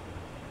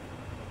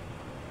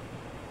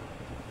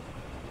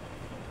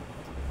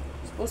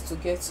I'm supposed to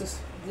get to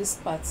this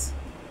part, so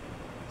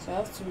I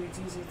have to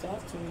reduce it.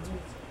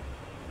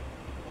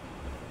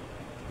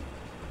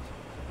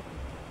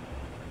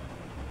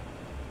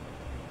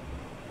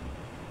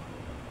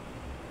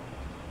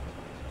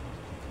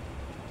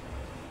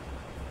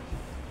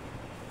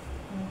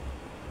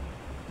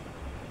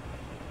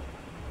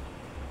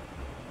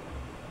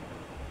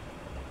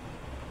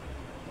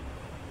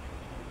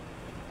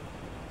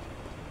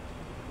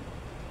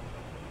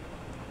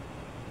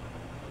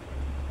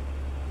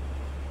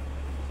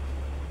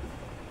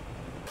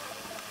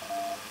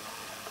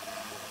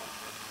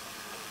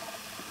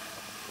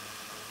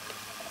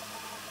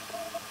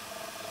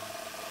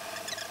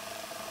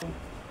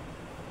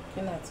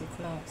 Looking at it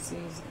now, see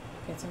it's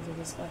getting to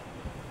this part.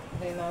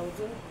 Then I will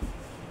do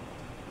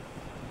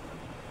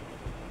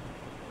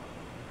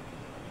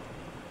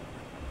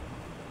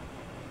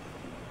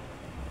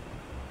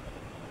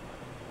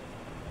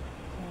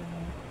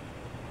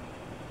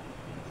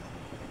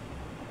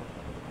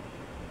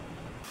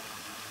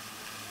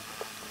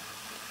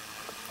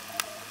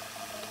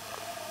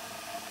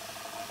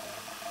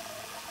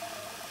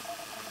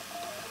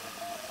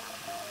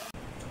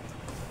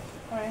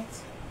alright.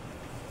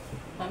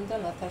 I'm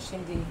done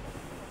attaching the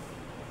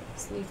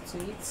sleeve to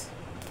it.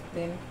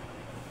 Then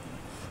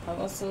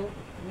I'll also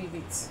weave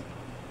it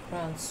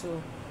round,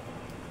 so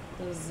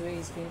this is the way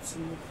it's going to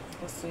look.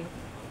 Also,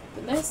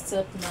 the next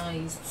step now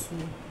is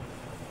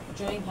to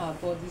join our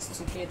bodies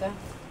together.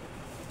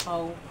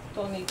 I'll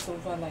turn it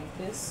over like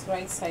this,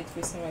 right side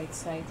facing right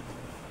side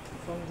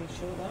from the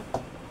shoulder.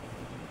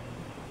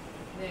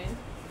 Then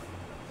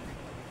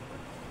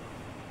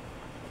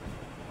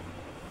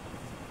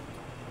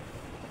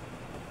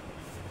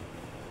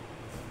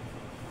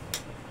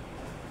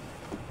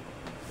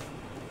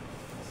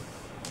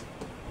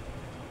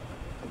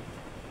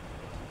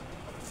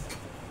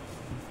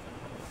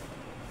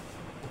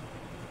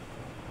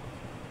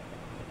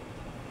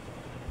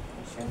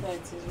sure that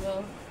it is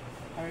well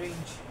arranged.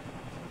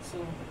 So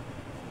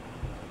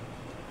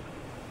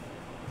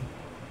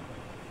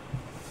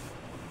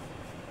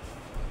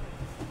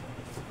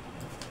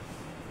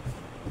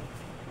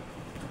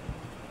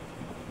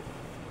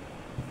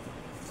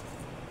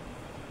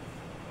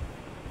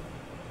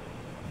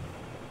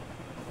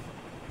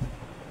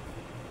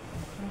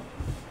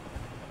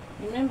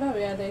remember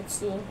we added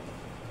 2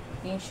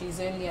 inches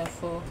earlier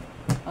for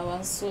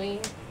our sewing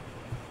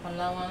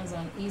allowance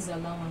and ease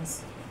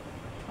allowance.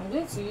 I'm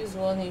going to use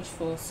 1 inch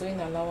for sewing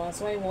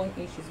allowance, while 1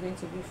 inch is going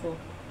to be for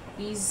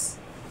ease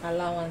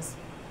allowance.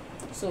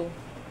 So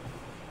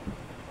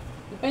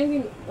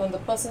depending on the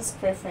person's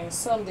preference,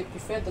 some they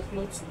prefer the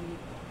cloth to be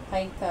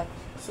tighter,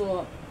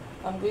 so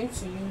I'm going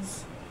to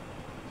use,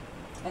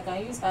 I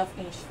can use 1/2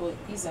 inch for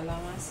ease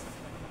allowance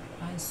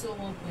and sew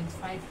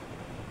 1.5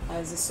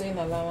 as the sewing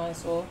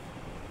allowance, or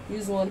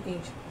use 1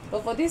 inch.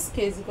 But for this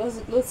case, because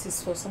the cloth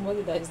is for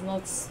somebody that is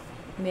not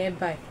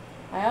nearby,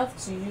 I have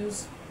to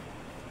use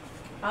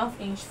 1/2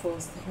 inch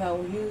first, then I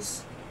will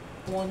use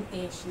 1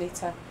 inch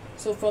later.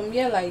 So from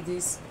here like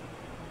this,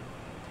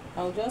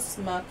 I'll just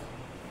mark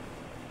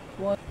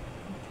 1.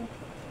 Okay.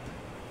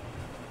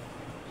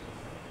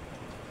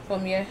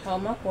 From here I'll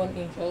mark 1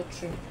 inch all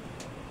through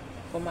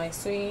for my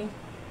sewing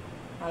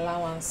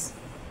allowance,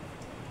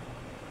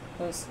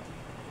 because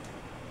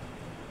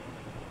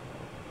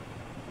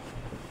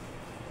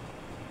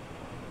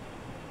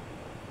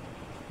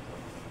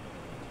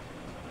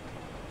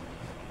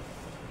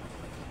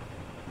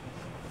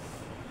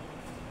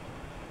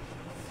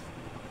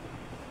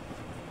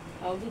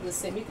I'll do the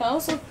same. You can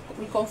also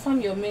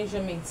reconfirm your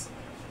measurements.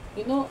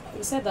 You know,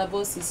 we said that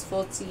bust is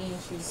 40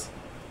 inches,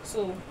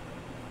 so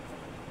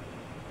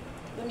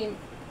let me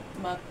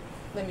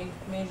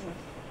measure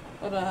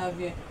what I have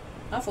here.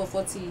 Half of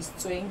 40 is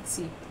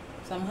 20,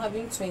 so I'm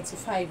having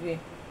 25 here.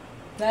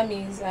 That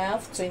means I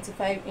have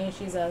 25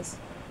 inches as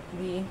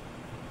the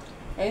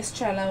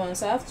extra allowance,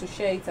 so I have to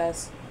share it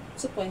as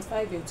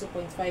 2.5 here,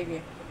 2.5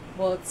 here.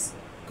 But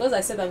because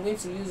I said I'm going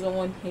to use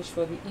 1 inch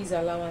for the ease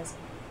allowance,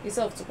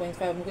 instead of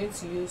 2.5 I'm going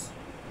to use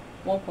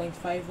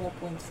 1.5,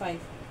 1.5,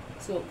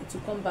 so it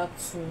will come back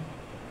to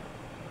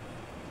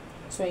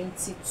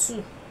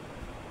 22.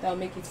 That will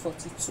make it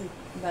 42.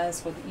 That's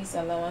for the ease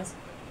allowance.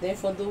 Then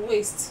for the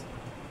waist,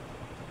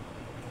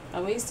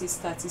 our waist is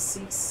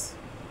 36.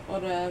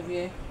 What do I have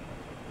here?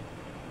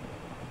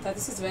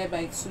 36 divided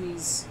by 2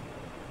 is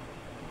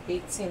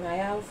 18. I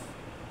have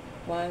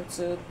 1,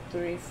 2,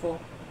 3, 4,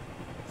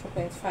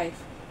 4.5.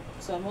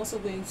 So I'm also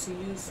going to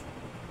use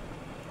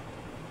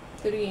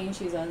 3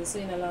 inches as the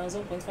sewing allowance,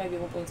 1.5 here,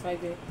 1.5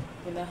 here.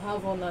 Then I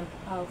have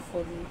 1.5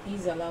 for the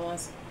ease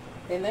allowance.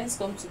 Then let's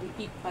come to the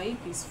hip. My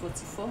hip is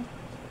 44. I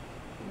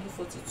need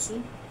 42.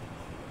 So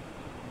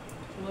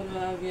what do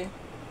I have here?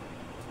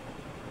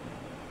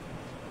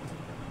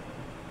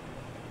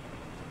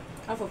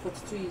 Half of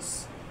 42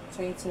 is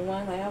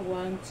 21. I have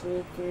 1,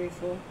 2, 3,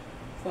 4,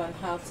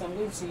 4.5. So I'm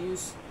going to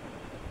use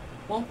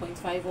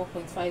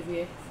 1.5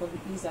 here for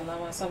the ease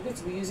allowance. So I'm going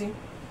to be using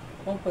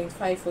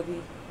 1.5 for the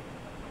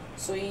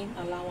sewing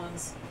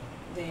allowance.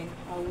 Then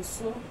I will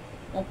sew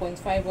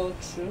 1.5 all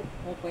through,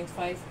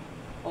 1.5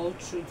 all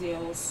through there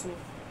also.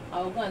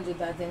 I will go and do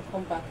that, then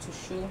come back to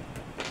show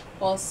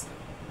us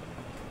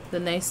the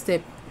next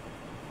step.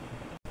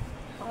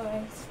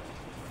 Alright,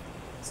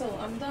 so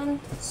I'm done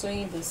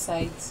sewing the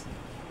sides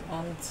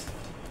and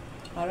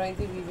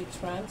already weave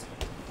it round.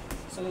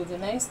 So the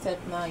next step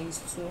now is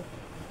to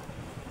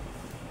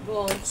go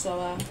on to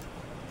our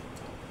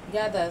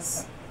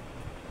gathers.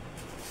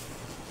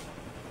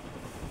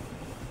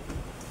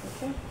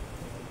 Okay,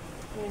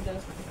 let me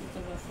just put it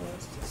over for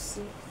us to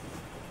see.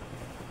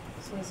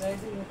 So it's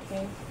already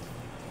looking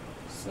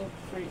so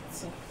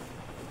pretty.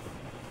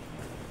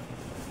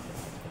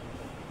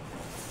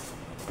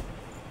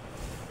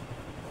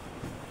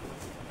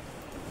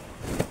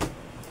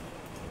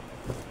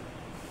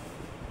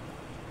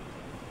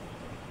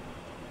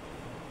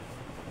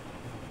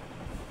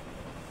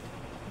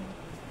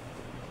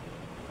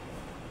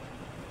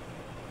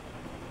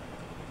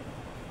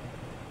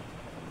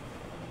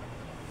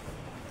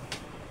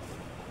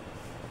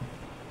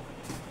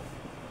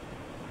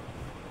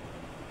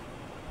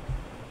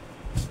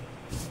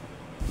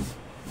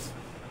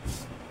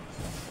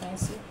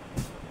 See,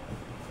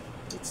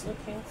 it's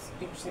looking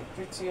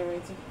pretty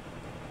already.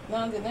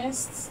 Now the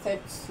next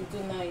step to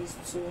do now is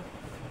to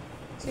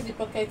see the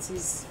pocket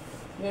is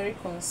very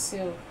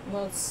concealed,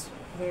 not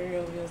very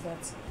obvious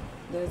that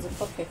there is a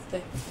pocket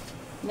there.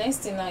 Next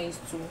thing now is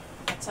to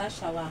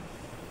attach our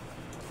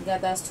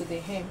gathers to the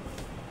hem.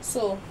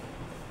 So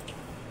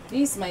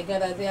this is my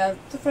gather. There are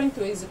different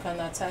ways you can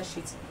attach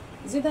it.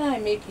 Is either I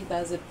make it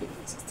as a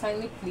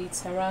tiny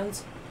pleat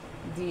around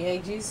the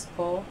edges,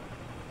 or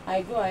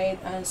I go ahead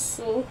and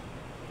sew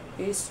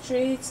a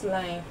straight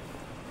line,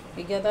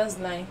 a gathers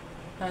line,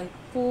 and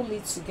pull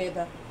it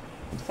together.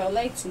 So I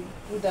like to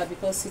do that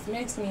because it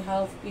makes me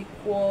have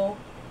equal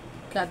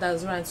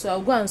gathers round. So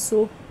I'll go and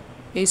sew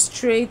a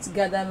straight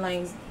gather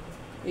line,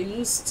 a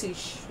loose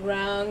stitch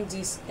round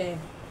this end.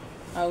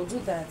 I'll do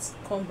that,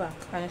 come back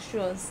and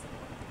show us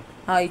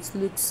how it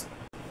looks.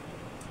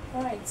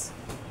 Alright,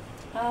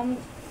 I'm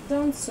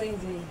done sewing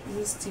the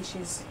loose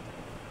stitches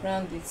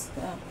round it.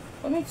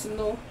 For me to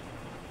know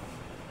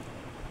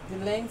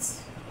the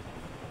length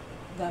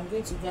that I'm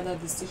going to gather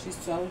the stitches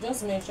to, I will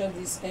just measure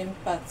this end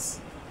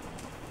parts.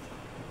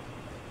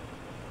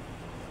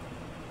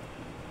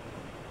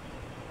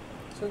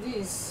 So this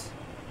is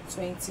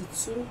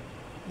 22,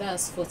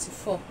 that's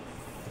 44.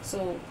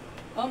 So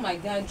all my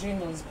gathering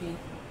must be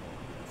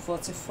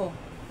 44.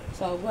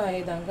 So I'll go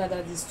ahead and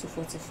gather this to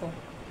 44.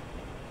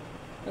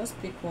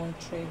 Just pick one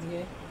thread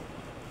here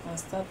and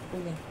start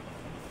pulling.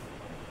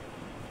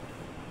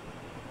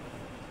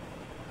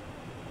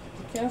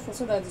 Be careful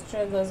so that the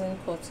thread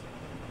doesn't cut,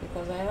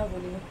 because I have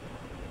only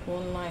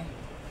one line.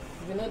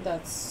 If you know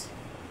that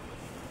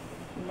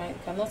you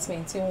cannot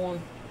maintain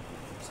one,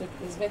 so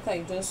it's better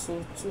you just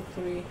sew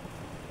 2-3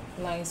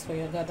 lines for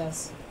your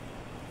gathers.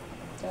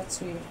 That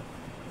way,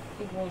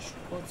 if one should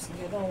cut,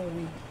 the other one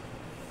will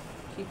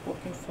keep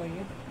working for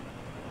you.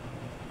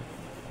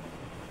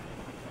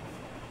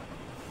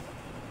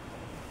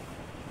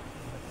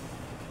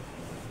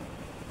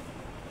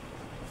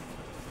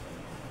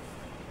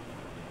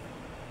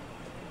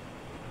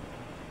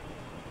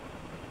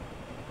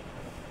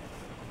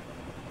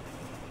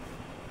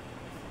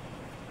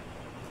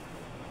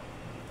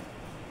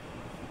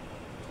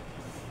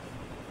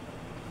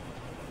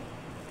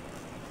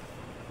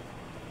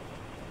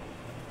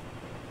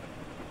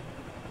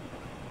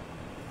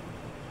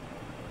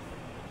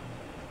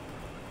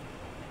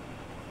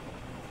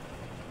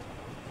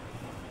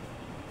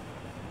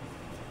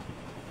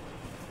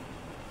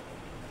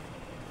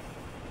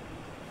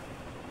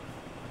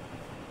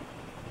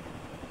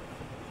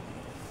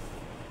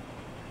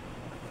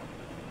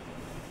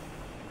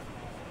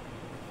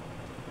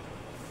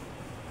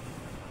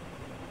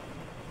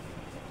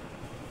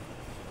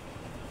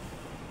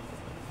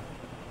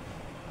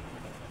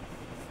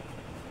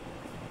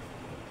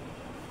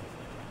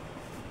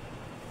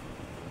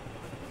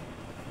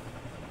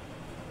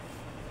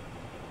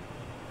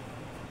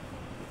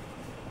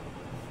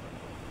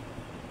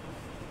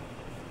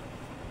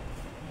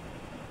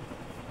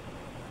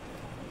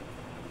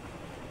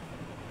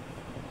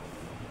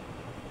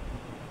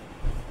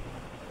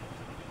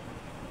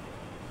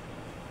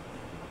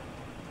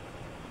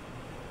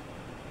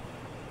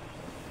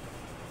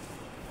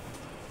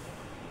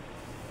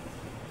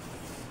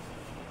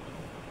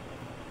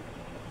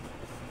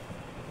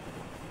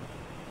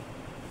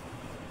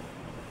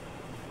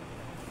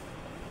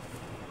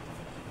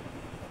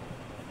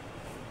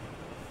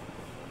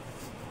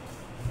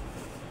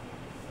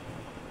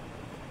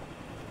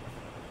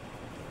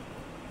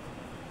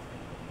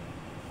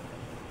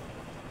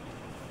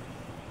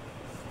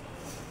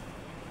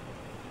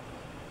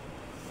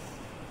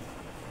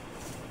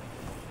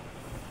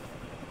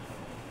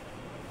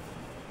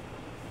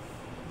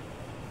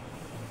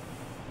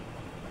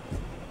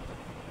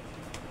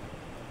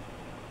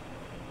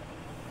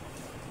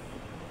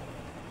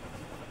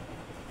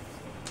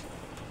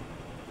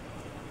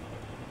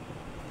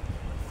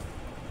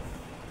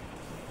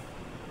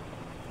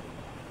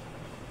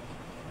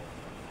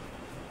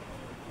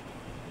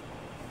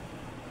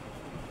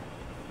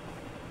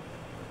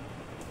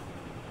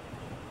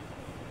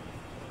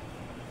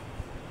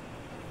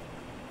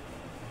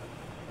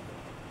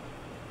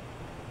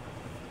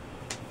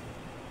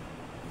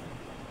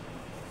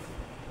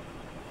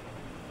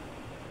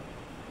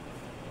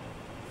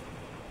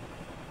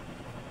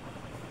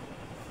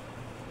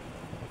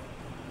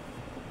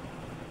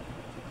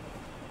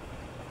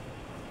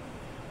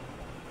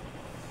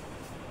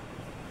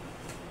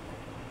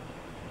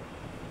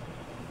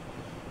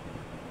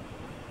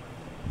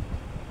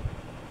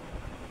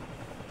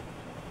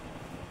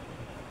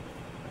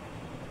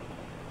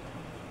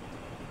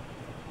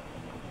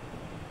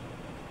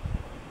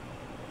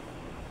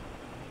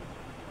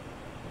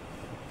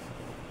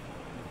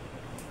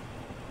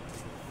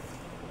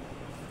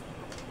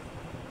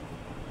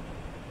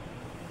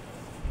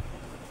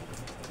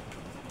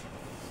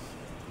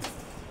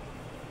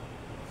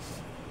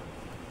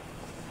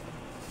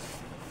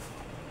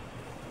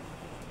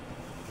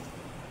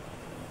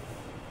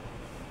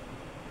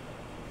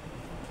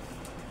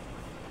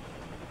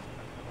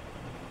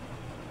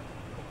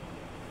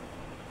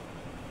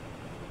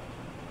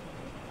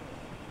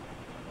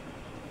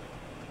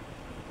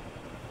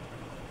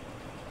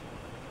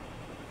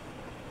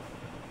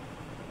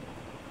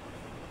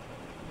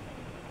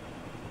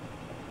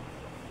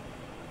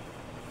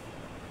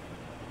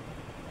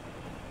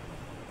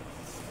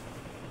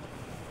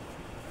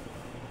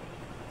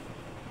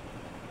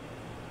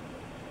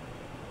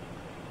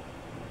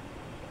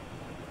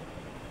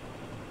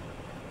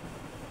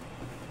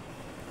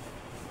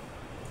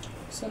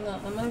 So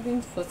now I'm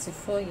having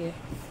 44 here.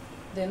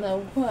 Then I'll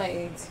go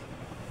ahead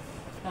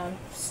and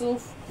sew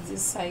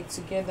this side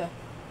together.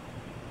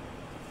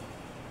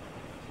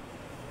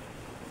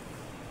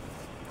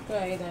 Go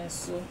ahead and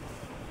sew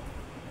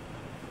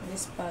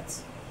this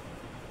part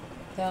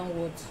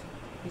downward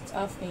with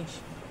 1/2 inch.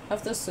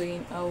 After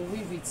sewing, I'll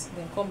weave it,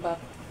 then come back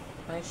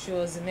and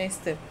show us the next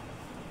step.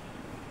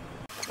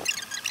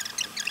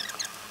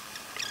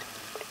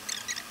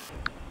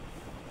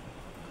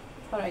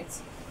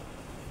 Alright,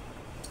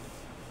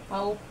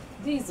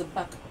 this is the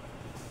back,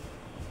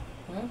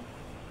 and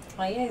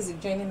here is the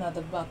joining at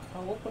the back.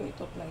 I'll open it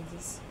up like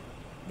this,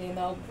 then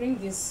I'll bring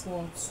this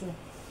one too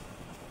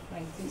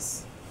like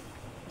this.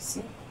 You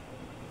see,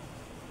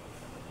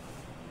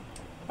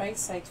 right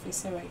side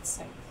facing right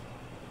side.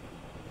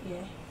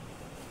 Yeah,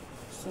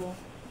 so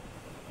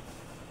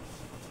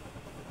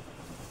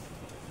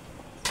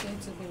it's going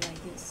to be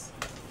like this.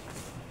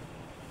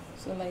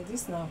 So like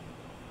this. Now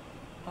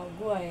I'll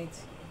go ahead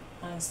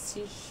and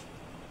stitch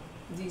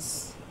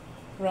this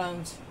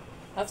round.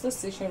 After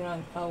stitching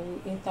round, I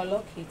will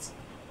interlock it,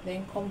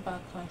 then come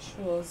back and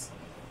show us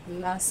the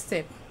last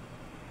step.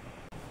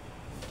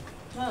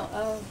 Now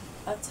I'll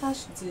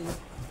attach the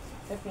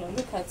apron.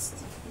 Look at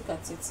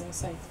it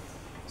inside.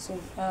 So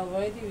I've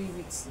already weave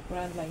it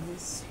round like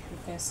this, you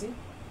can see.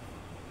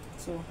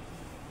 So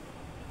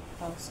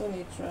I'll sew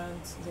it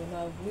round, then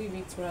I'll weave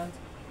it round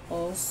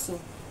also.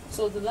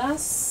 So the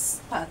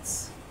last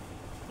part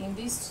in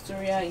this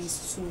tutorial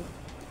is to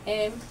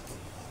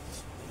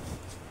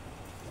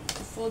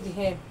fold the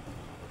hem.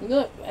 You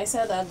know, I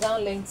said our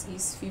gown length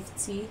is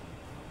 58.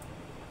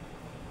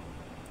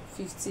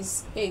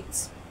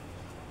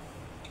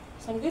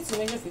 So I'm going to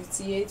measure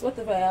 58.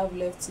 Whatever I have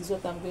left is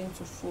what I'm going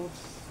to fold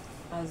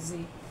as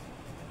a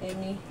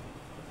hemi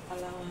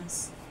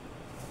allowance.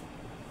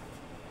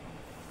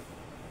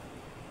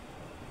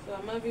 So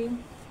I'm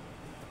having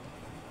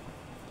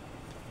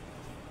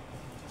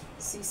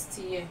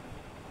 60 here.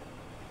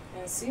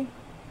 And see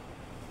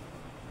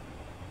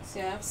I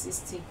have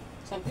 60.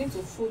 So I'm going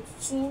to fold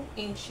 2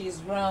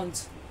 inches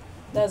round.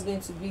 That's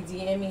going to be the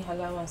hemming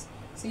allowance.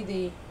 See,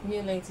 the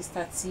new length is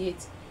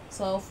 38.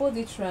 So I'll fold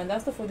it round.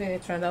 After folding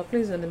it round, I'll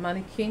place it on the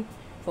mannequin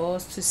for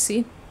us to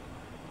see.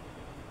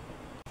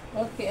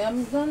 Okay,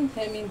 I'm done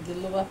hemming the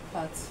lower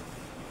part.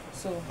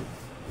 So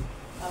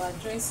our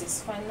dress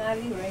is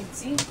finally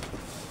ready. You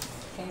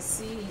can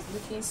see it's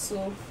looking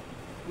so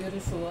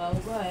beautiful. I'll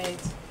go ahead,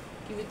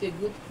 give it a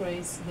good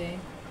press, then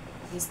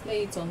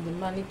display it on the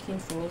mannequin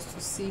for us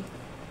to see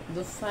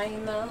the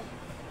final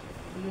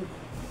look.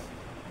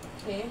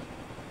 Okay,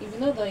 if you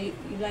know that you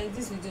like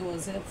this video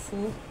was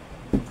helpful,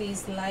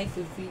 please like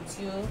the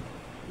video.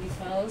 You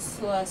can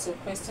also ask your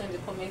question in the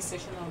comment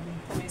section. I'll be in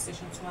the comment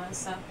section to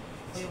answer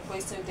your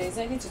question. If there's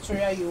any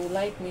tutorial you would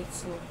like me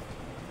to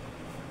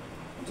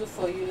do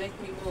for you, let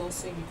me know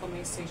also in the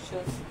comment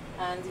section.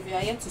 And if you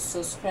are yet to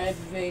subscribe,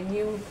 if you're a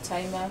new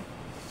timer,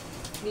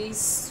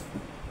 please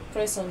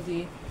press on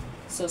the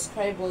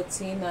subscribe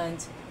button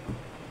and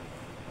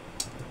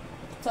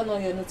turn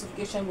on your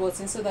notification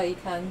button so that you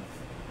can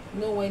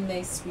know when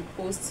next we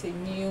post a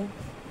new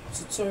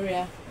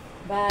tutorial.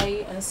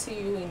 Bye, and see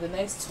you in the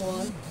next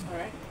one. All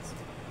right.